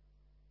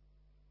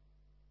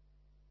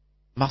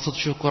 Maksud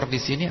syukur di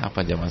sini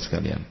apa jemaah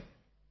sekalian?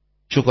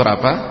 Syukur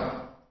apa?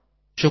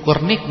 Syukur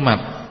nikmat.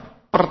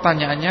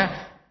 Pertanyaannya,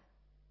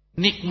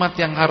 nikmat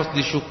yang harus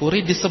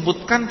disyukuri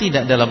disebutkan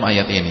tidak dalam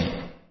ayat ini?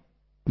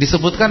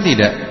 Disebutkan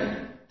tidak?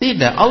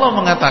 Tidak. Allah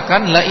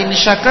mengatakan, la in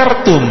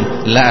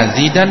syakartum la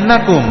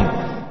azidannakum.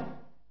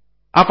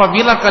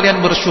 Apabila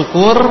kalian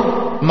bersyukur,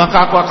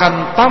 maka aku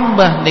akan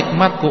tambah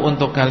nikmatku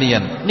untuk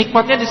kalian.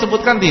 Nikmatnya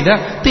disebutkan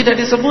tidak? Tidak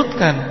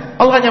disebutkan.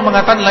 Allah hanya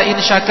mengatakan, la in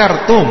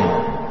syakartum.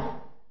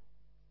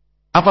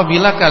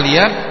 Apabila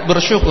kalian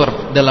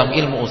bersyukur. Dalam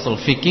ilmu usul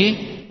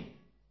fikih,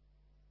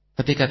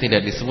 ketika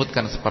tidak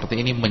disebutkan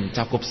seperti ini,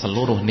 mencakup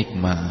seluruh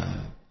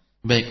nikmat,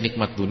 baik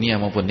nikmat dunia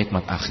maupun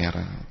nikmat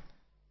akhirat.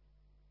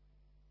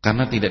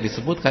 Karena tidak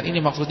disebutkan,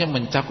 ini maksudnya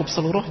mencakup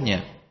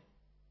seluruhnya.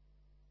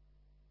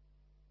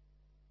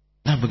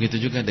 Nah, begitu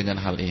juga dengan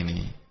hal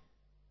ini.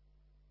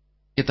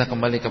 Kita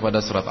kembali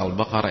kepada surat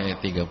Al-Baqarah ayat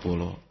 30.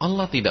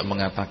 Allah tidak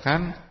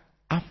mengatakan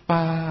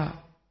apa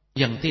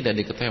yang tidak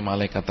diketahui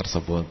malaikat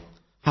tersebut.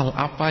 Hal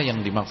apa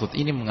yang dimaksud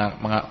ini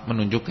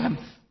menunjukkan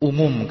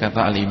umum,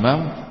 kata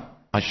Al-Imam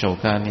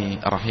Asy-Syaukani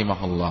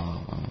rahimahullah.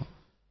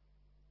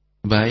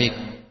 Baik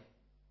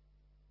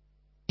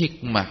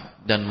hikmah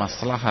dan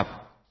maslahat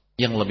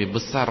yang lebih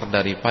besar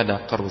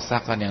daripada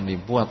kerusakan yang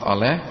dibuat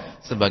oleh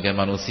sebagian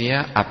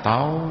manusia,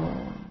 atau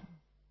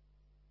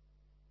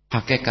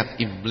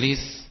hakikat iblis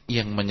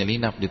yang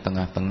menyelinap di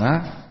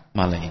tengah-tengah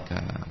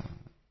malaikat,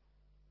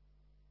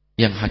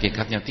 yang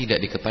hakikatnya tidak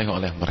diketahui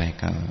oleh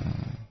mereka.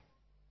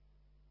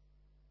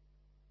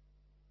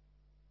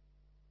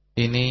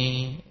 Ini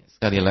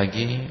sekali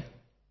lagi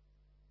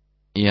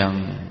yang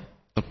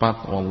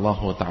tepat,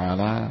 wallahu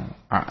taala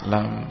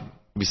a'lam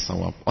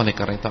bisawab. Oleh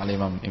karena itu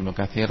Al-Imam Ibnu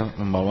Katsir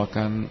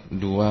membawakan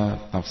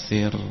dua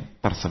tafsir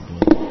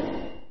tersebut.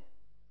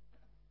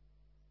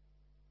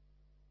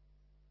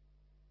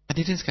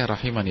 Hadirin sekalian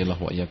rahimanillah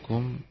wa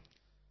iyyakum,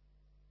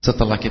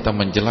 setelah kita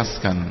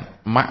menjelaskan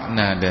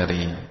makna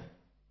dari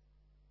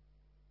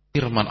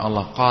firman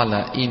Allah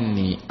qala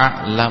inni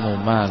a'lamu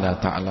ma la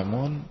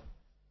ta'lamun,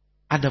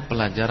 ada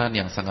pelajaran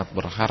yang sangat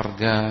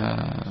berharga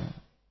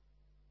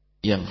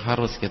yang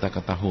harus kita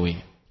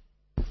ketahui.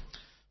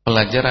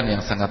 Pelajaran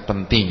yang sangat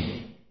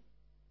penting.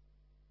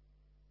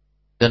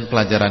 Dan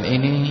pelajaran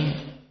ini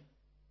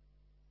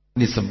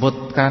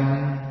disebutkan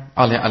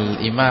oleh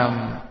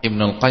Al-Imam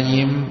Ibnul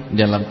Qayyim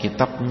dalam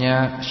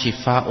kitabnya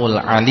Syifa'ul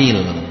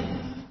Alil,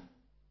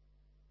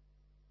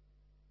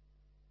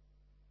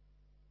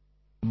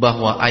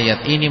 bahwa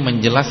ayat ini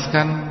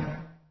menjelaskan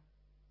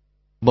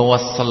bahwa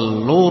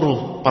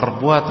seluruh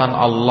perbuatan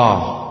Allah,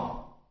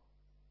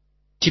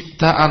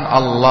 ciptaan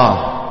Allah,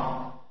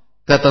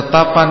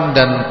 ketetapan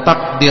dan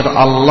takdir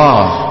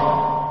Allah,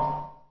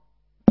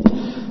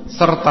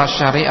 serta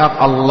syariat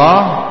Allah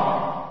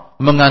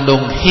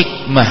mengandung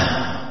hikmah,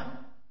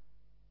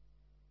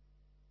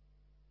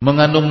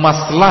 mengandung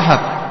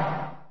maslahat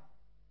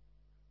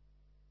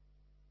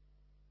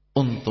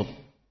untuk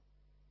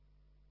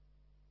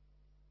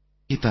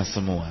kita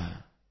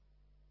semua.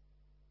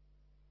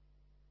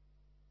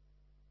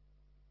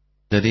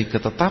 Dari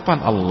ketetapan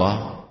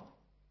Allah,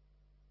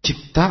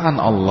 ciptaan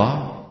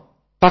Allah,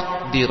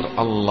 takdir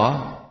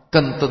Allah,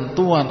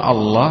 ketentuan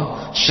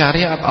Allah,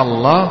 syariat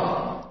Allah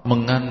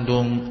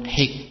mengandung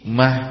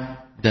hikmah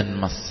dan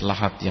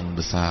maslahat yang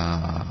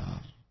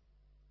besar.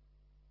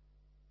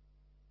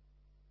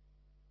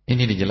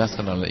 Ini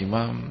dijelaskan oleh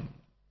Imam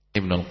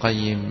Ibnul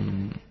Qayyim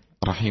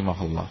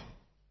rahimahullah.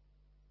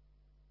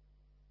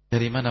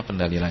 Dari mana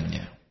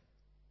pendalilannya?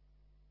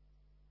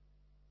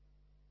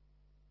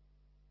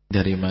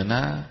 Dari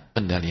mana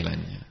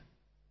pendalilannya?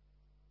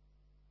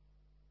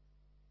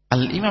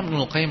 Al-Imam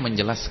Ibnul Qayyim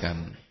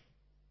menjelaskan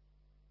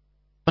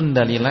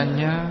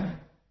pendalilannya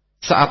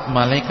saat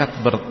malaikat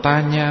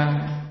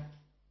bertanya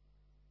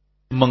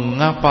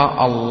mengapa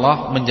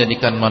Allah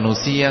menjadikan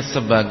manusia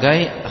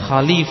sebagai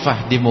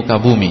khalifah di muka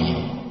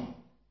bumi,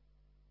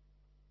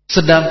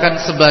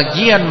 sedangkan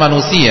sebagian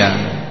manusia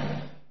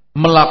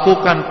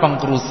melakukan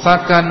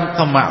pengkerusakan,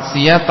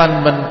 kemaksiatan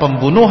dan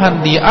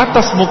pembunuhan di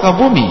atas muka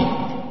bumi.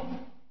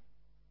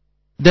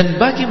 Dan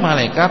bagi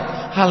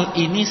malaikat hal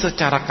ini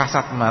secara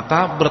kasat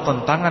mata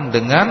bertentangan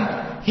dengan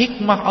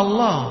hikmah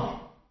Allah,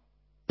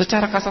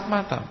 secara kasat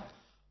mata.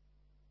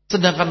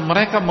 Sedangkan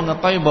mereka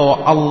mengetahui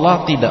bahwa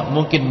Allah tidak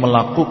mungkin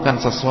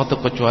melakukan sesuatu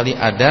kecuali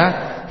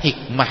ada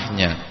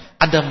hikmahnya,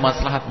 ada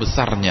maslahat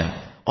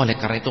besarnya. Oleh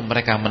karena itu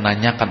mereka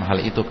menanyakan hal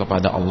itu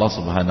kepada Allah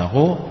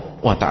Subhanahu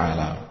wa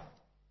ta'ala.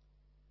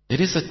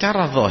 Jadi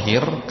secara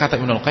zahir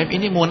kata Ibnul Qayyim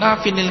ini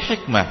munafinil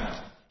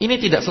hikmah. Ini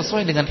tidak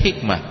sesuai dengan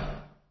hikmah.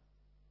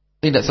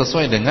 Tidak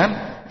sesuai dengan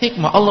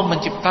hikmah. Allah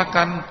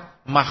menciptakan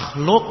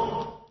makhluk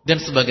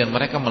dan sebagian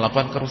mereka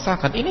melakukan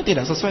kerusakan. Ini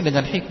tidak sesuai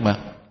dengan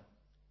hikmah.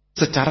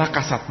 Secara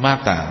kasat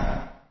mata,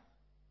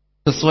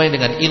 sesuai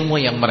dengan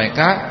ilmu yang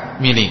mereka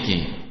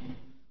miliki.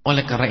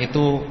 Oleh karena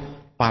itu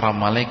para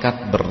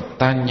malaikat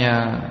bertanya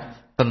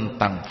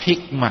tentang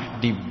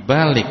hikmah di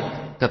balik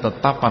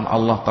ketetapan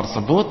Allah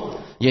tersebut,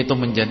 yaitu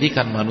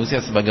menjadikan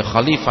manusia sebagai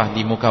khalifah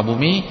di muka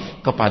bumi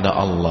kepada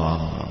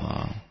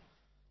Allah.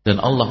 Dan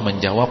Allah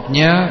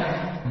menjawabnya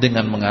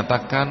dengan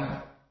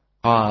mengatakan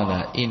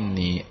qala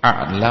inni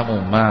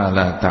a'lamu ma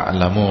la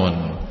ta'lamun.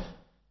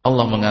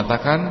 Allah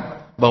mengatakan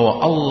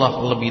bahwa Allah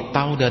lebih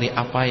tahu dari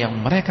apa yang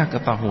mereka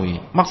ketahui.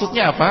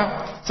 Maksudnya apa?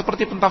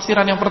 Seperti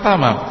pentafsiran yang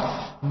pertama,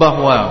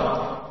 bahwa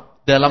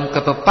dalam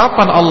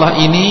ketetapan Allah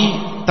ini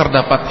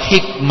terdapat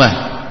hikmah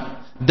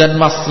dan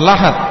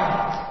maslahat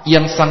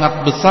yang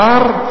sangat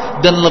besar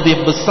dan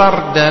lebih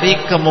besar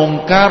dari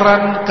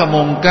kemungkaran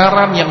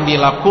yang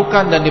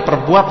dilakukan dan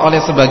diperbuat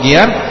oleh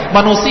sebagian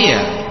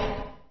manusia.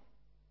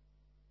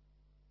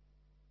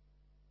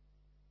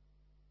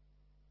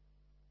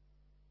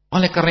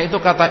 Oleh karena itu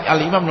kata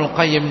Al-Imam Ibnul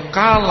Qayyim,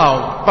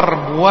 kalau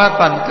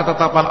perbuatan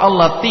ketetapan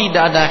Allah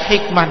tidak ada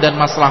hikmah dan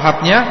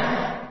maslahatnya,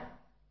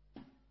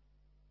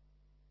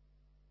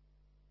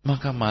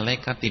 maka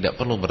malaikat tidak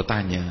perlu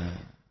bertanya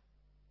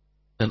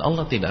dan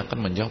Allah tidak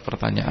akan menjawab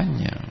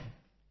pertanyaannya.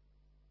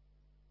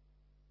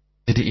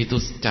 Jadi itu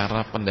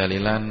secara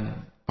pendalilan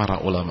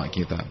para ulama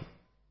kita.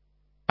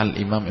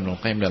 Al-Imam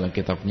Ibnul Qayyim dalam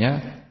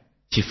kitabnya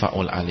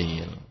Syifa'ul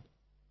Alil.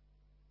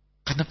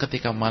 Karena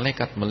ketika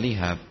malaikat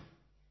melihat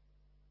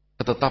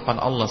ketetapan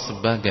Allah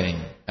sebagai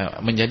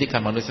menjadikan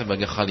manusia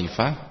sebagai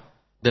khalifah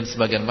dan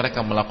sebagian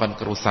mereka melakukan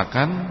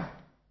kerusakan,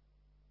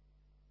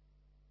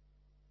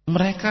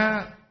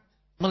 mereka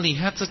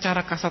melihat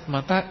secara kasat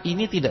mata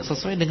ini tidak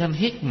sesuai dengan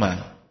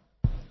hikmah.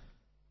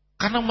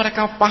 Karena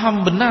mereka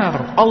paham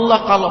benar Allah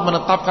kalau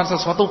menetapkan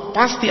sesuatu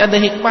pasti ada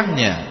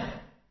hikmahnya,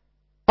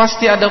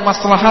 pasti ada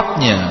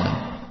maslahatnya.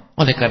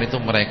 Oleh karena itu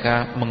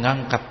mereka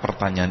mengangkat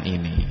pertanyaan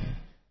ini.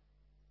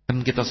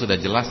 Kan kita sudah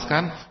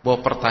jelaskan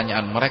bahwa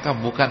pertanyaan mereka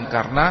bukan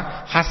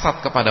karena hasad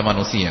kepada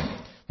manusia,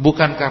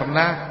 bukan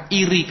karena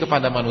iri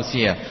kepada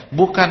manusia,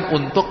 bukan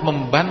untuk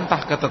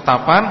membantah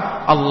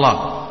ketetapan Allah,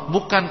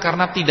 bukan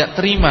karena tidak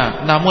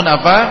terima, namun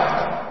apa?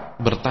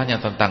 Bertanya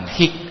tentang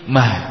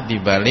hikmah di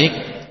balik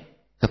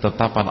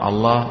ketetapan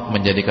Allah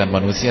menjadikan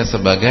manusia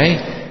sebagai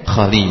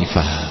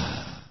khalifah.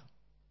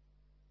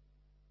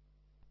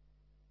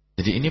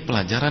 Jadi ini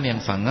pelajaran yang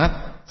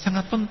sangat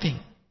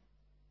penting.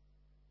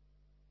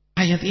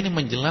 Ayat ini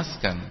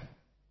menjelaskan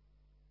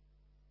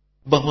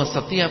bahwa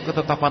setiap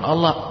ketetapan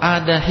Allah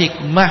ada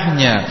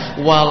hikmahnya,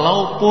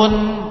 walaupun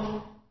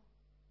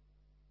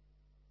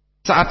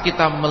saat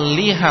kita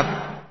melihat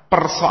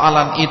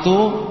persoalan itu,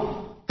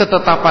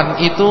 ketetapan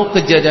itu,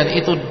 kejadian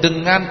itu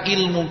dengan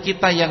ilmu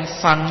kita yang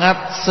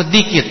sangat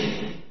sedikit,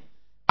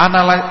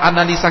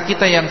 analisa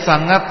kita yang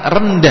sangat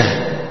rendah,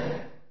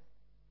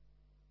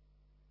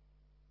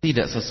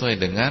 tidak sesuai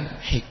dengan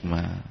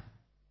hikmah.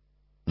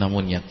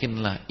 Namun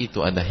yakinlah itu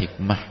ada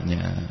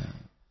hikmahnya.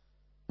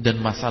 Dan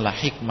masalah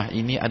hikmah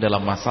ini adalah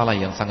masalah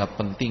yang sangat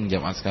penting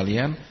jamaah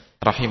sekalian,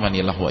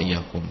 rahimanillah wa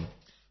iyyakum.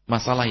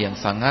 Masalah yang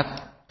sangat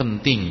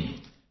penting.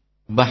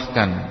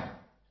 Bahkan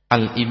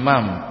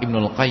Al-Imam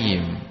Ibnul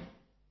Qayyim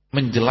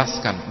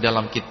menjelaskan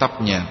dalam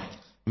kitabnya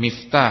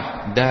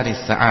Miftah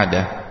Daris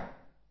Sa'adah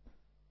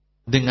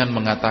dengan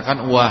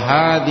mengatakan wa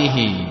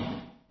hadhihi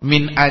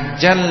min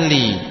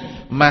ajalli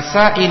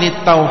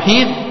masailit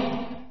tauhid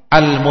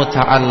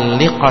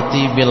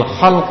al-muta'alliqati bil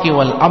khalqi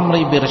wal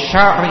amri bil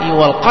syar'i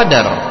wal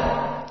qadar.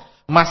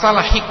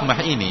 Masalah hikmah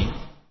ini,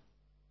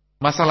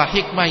 masalah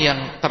hikmah yang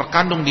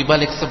terkandung di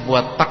balik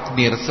sebuah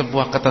takdir,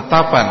 sebuah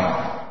ketetapan,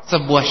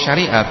 sebuah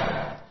syariat,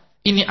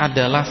 ini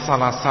adalah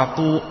salah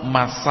satu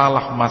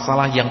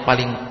masalah-masalah yang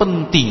paling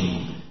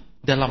penting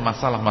dalam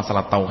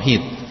masalah-masalah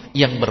tauhid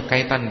yang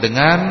berkaitan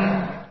dengan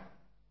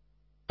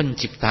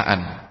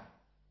penciptaan,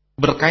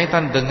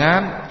 berkaitan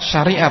dengan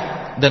syariat,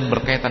 dan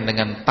berkaitan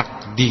dengan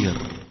takdir.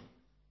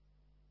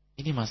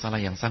 Ini masalah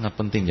yang sangat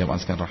penting jamaah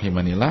sekalian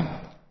rahimanillah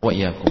wa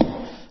iyyakum.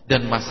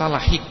 Dan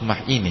masalah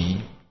hikmah ini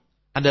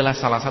adalah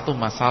salah satu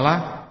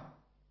masalah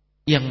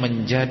yang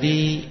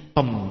menjadi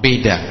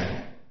pembeda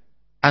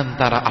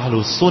antara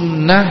ahlu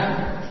sunnah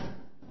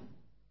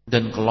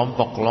dan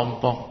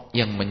kelompok-kelompok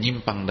yang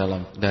menyimpang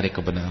dari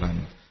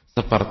kebenaran,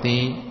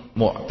 seperti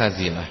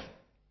Mu'tazilah,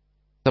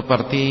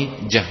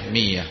 seperti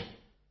Jahmiyah,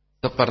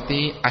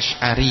 seperti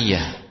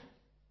Asy'ariyah.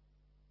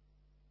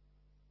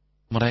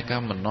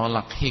 Mereka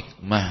menolak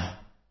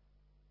hikmah,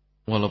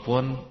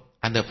 walaupun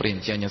ada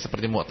perinciannya.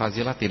 Seperti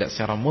Mu'tazilah tidak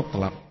secara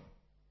mutlak.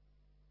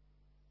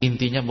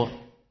 Intinya bahwa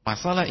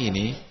masalah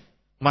ini,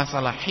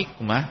 masalah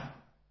hikmah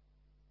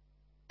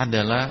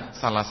adalah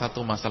salah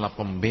satu masalah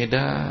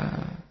pembeda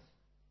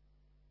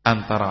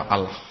antara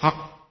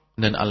al-haq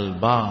dan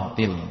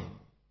al-batil.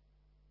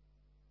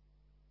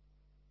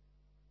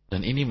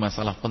 Dan ini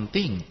masalah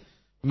penting.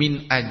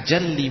 Min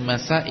ajalli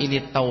masaili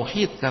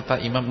tauhid,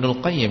 kata Imam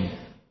Ibnul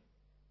Qayyim.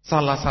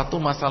 Salah satu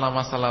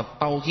masalah-masalah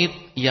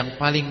tauhid yang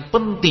paling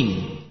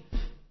penting,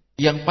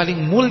 yang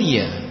paling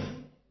mulia,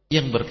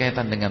 yang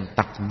berkaitan dengan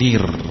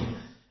takdir,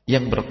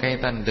 yang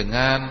berkaitan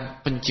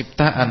dengan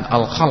penciptaan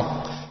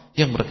al-khalq,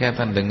 yang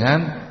berkaitan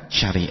dengan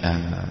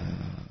syariat.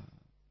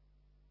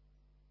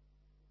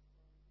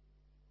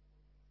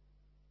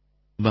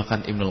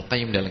 Bahkan Ibnul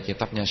Qayyim dalam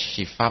kitabnya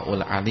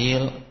Syifa'ul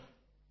Alil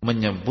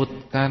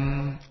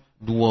menyebutkan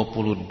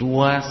 22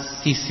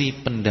 sisi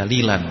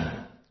pendalilan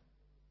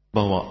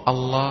bahwa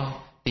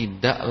Allah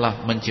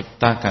tidaklah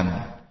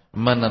menciptakan,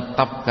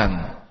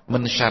 menetapkan,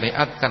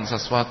 mensyariatkan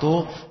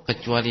sesuatu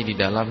kecuali di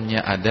dalamnya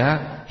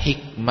ada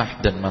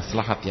hikmah dan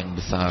maslahat yang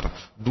besar.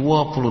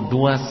 22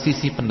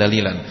 sisi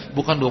pendalilan,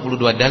 bukan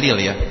 22 dalil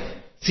ya,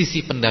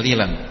 sisi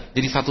pendalilan.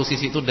 Jadi satu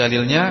sisi itu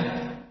dalilnya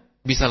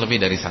bisa lebih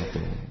dari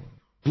satu.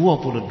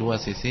 22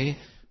 sisi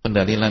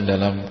pendalilan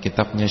dalam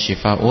kitabnya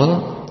Syifa'ul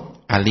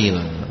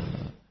Alil.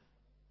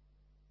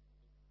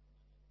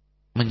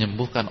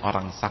 Menyembuhkan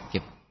orang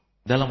sakit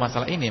dalam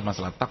masalah ini,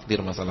 masalah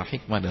takdir, masalah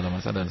hikmah, dalam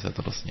masalah dan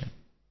seterusnya.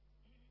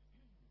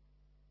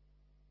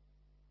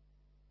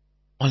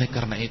 Oleh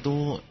karena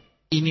itu,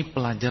 ini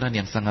pelajaran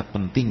yang sangat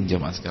penting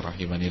jamaah sekalian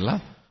rahimanillah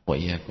wa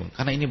iyyakum.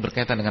 Karena ini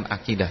berkaitan dengan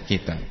akidah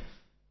kita.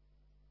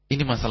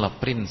 Ini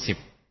masalah prinsip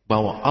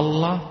bahwa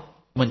Allah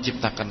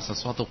menciptakan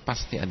sesuatu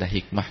pasti ada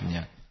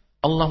hikmahnya.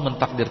 Allah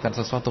mentakdirkan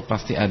sesuatu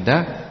pasti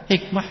ada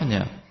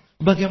hikmahnya.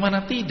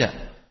 Bagaimana tidak?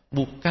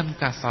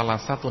 Bukankah salah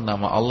satu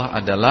nama Allah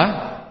adalah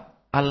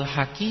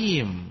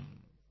Al-Hakim,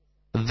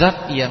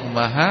 zat yang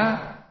maha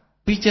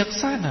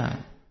bijaksana.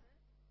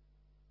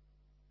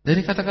 Dari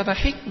kata-kata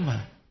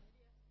hikmah.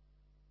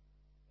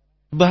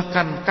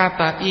 Bahkan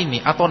kata ini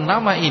atau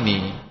nama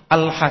ini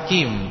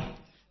Al-Hakim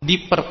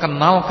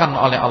diperkenalkan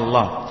oleh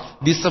Allah,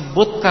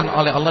 disebutkan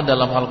oleh Allah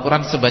dalam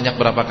Al-Quran sebanyak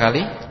berapa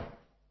kali?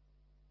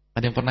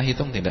 Ada yang pernah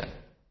hitung tidak?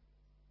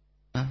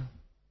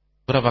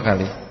 Berapa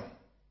kali?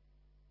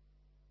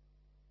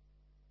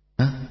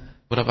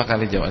 Berapa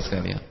kali jawab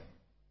sekalian?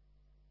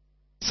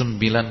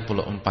 94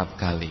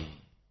 kali.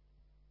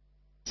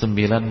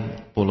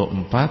 94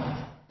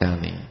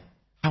 kali.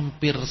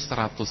 Hampir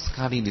 100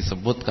 kali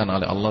disebutkan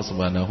oleh Allah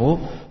Subhanahu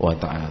wa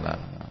ta'ala.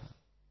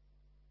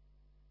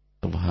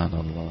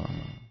 Subhanallah.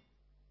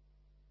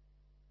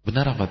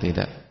 Benar apa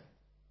tidak?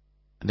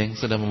 Ada yang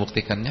sudah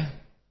membuktikannya?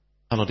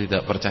 Kalau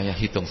tidak percaya,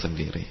 hitung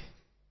sendiri.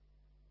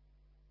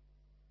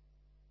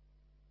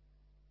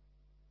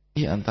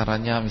 Di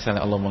antaranya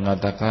misalnya Allah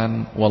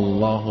mengatakan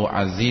wallahu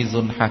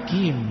azizun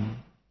hakim.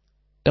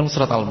 Dalam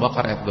surat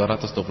Al-Baqarah ayat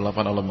 228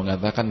 Allah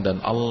mengatakan, dan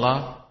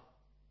Allah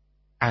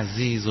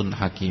azizun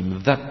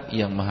hakim, zat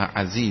yang maha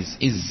aziz,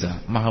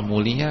 izzah, maha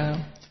mulia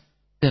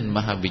dan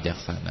maha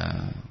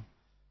bijaksana.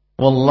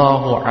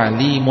 Wallahu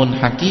alimun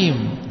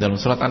hakim. Dalam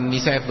surat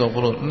An-Nisa ayat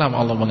 26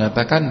 Allah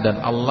mengatakan,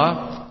 dan Allah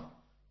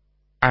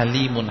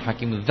alimun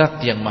hakim, zat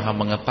yang maha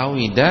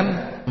mengetahui dan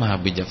maha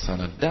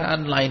bijaksana,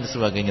 dan lain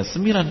sebagainya.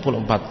 94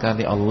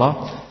 kali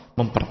Allah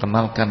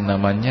memperkenalkan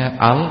namanya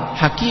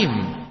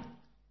Al-Hakim.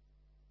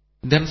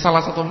 Dan salah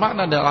satu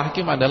makna dari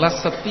Al-Hakim adalah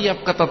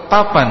setiap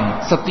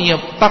ketetapan,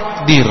 setiap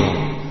takdir,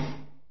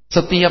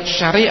 setiap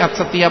syariat,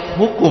 setiap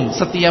hukum,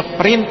 setiap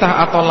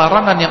perintah atau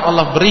larangan yang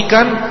Allah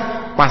berikan,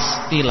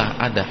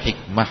 pastilah ada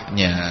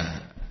hikmahnya,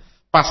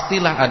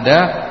 pastilah ada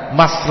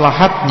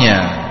maslahatnya.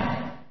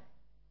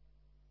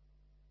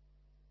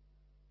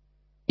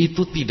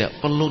 Itu tidak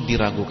perlu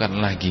diragukan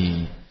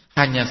lagi.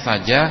 Hanya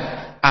saja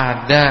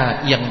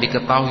ada yang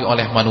diketahui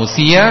oleh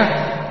manusia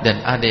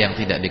dan ada yang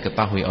tidak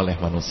diketahui oleh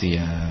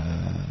manusia.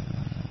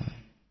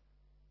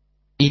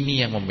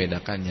 Ini yang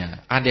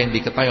membedakannya. Ada yang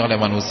diketahui oleh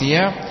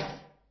manusia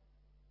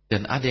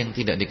dan ada yang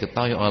tidak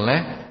diketahui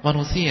oleh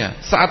manusia.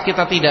 Saat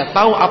kita tidak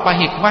tahu apa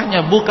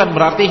hikmahnya, bukan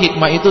berarti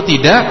hikmah itu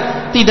tidak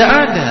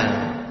ada.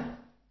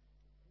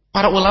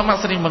 Para ulama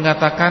sering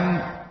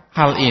mengatakan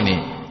hal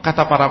ini.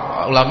 Kata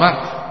para ulama,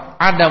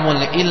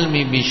 adamul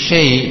ilmi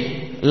bisyai'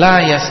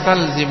 la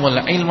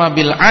yastalzimul ilma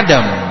bil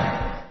adam.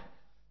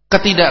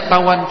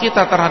 Ketidaktahuan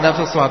kita terhadap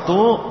sesuatu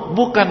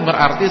bukan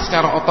berarti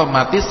secara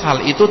otomatis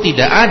hal itu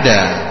tidak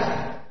ada.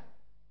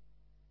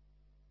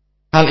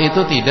 Hal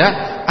itu tidak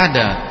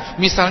ada.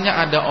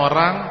 Misalnya ada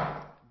orang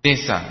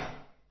desa,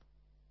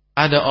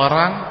 ada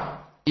orang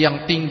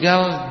yang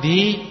tinggal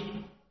di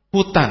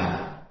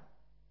hutan.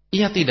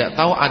 Ia tidak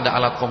tahu ada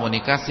alat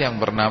komunikasi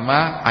yang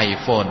bernama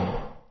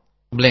iPhone,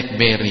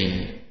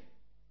 BlackBerry,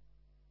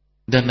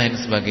 dan lain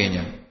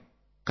sebagainya.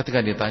 Ketika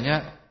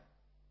ditanya,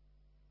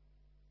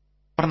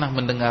 pernah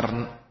mendengar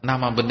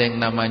nama benda yang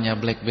namanya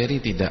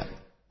BlackBerry? Tidak.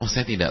 Oh,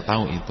 saya tidak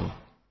tahu itu.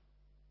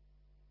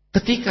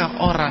 Ketika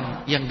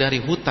orang yang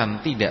dari hutan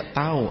tidak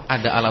tahu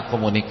ada alat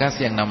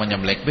komunikasi yang namanya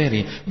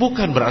BlackBerry,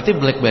 bukan berarti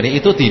BlackBerry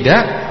itu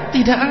tidak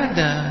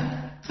ada.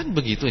 Kan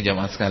begitu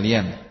jamaah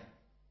sekalian.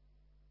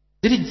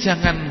 Jadi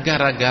jangan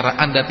gara-gara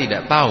Anda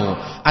tidak tahu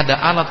ada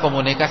alat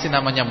komunikasi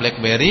namanya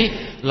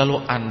BlackBerry,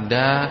 lalu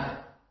Anda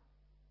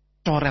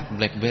coret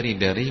BlackBerry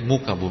dari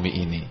muka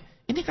bumi ini.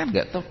 Ini kan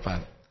gak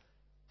tepat.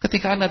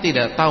 Ketika Anda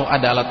tidak tahu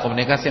ada alat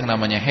komunikasi yang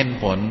namanya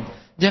handphone,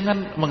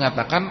 jangan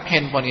mengatakan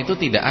handphone itu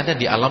tidak ada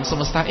di alam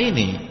semesta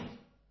ini.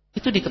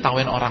 Itu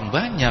diketahui orang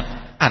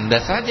banyak,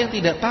 Anda saja yang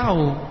tidak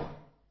tahu.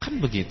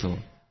 Kan begitu.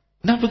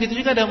 Nah begitu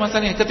juga ada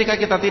masalahnya. Ketika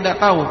kita tidak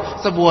tahu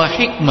sebuah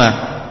hikmah,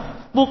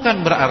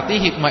 bukan berarti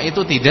hikmah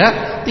itu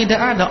tidak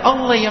ada.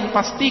 Allah yang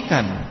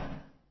pastikan.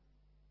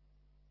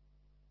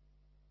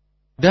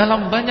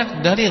 Dalam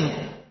banyak dalil,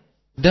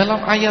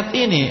 dalam ayat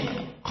ini,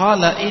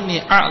 qala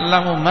ini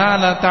a'lamu ma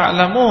la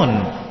ta'lamun.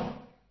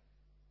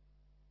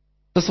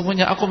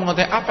 Sesungguhnya aku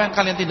mengetahui apa yang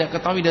kalian tidak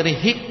ketahui dari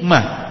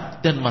hikmah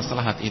dan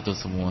maslahat itu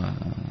semua.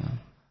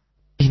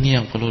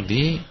 Ini yang perlu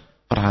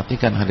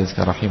diperhatikan hadirin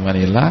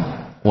rahimanillah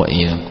wa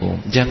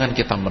iyyakum. Jangan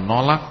kita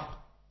menolak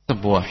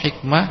sebuah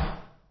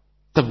hikmah,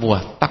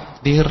 sebuah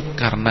takdir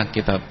karena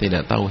kita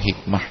tidak tahu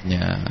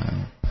hikmahnya.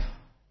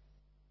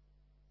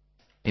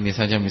 Ini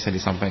saja yang bisa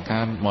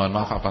disampaikan.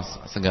 Mohon maaf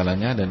atas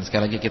segalanya. Dan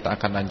sekali lagi kita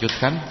akan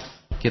lanjutkan.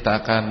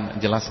 Kita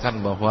akan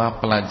jelaskan bahwa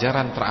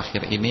pelajaran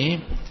terakhir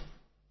ini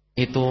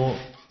itu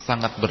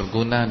sangat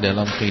berguna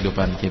dalam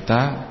kehidupan kita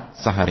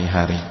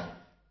sehari-hari.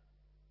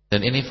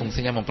 Dan ini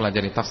fungsinya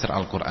mempelajari tafsir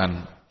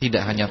Al-Quran. Tidak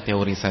hanya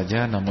teori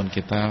saja, namun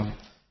kita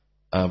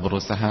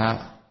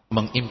berusaha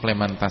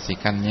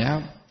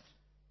mengimplementasikannya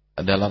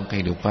dalam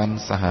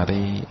kehidupan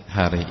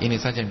sehari-hari. Ini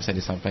saja yang bisa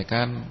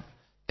disampaikan.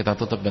 Kita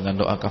tutup dengan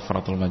doa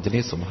kafaratul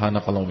majlis.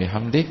 Subhanakallahumma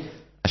bihamdik,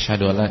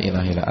 asyhadu an la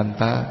ilaha illa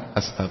anta,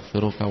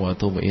 astaghfiruka wa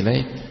atubu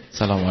ilaik.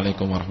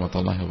 Assalamualaikum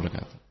warahmatullahi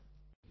wabarakatuh.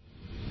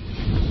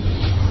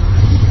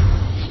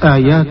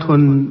 آيات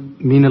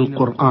من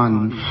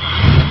القرآن.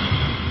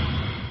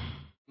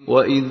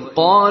 وَإِذْ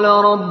قَالَ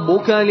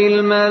رَبُّكَ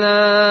لِلْمَلَائِكَةِ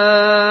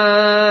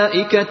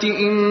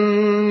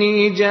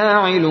إِنِّي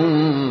جَاعِلٌ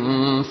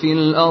فِي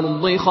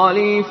الْأَرْضِ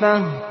خَلِيفَةً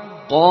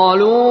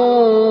قَالُوا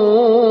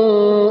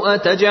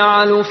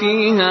أَتَجْعَلُ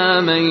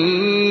فِيهَا مَن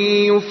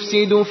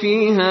يُفْسِدُ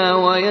فِيهَا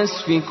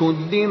وَيَسْفِكُ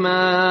الدِّمَاءَ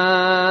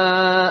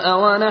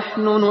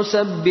وَنَحْنُ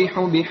نُسَبِّحُ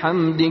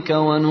بِحَمْدِكَ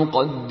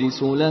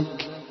وَنُقَدِّسُ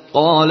لَكَ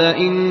قال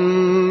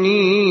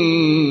إني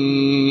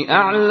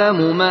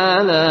أعلم ما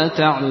لا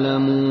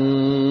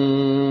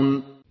تعلمون.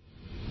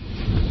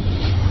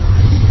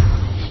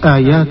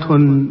 آيات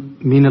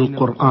من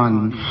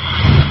القرآن.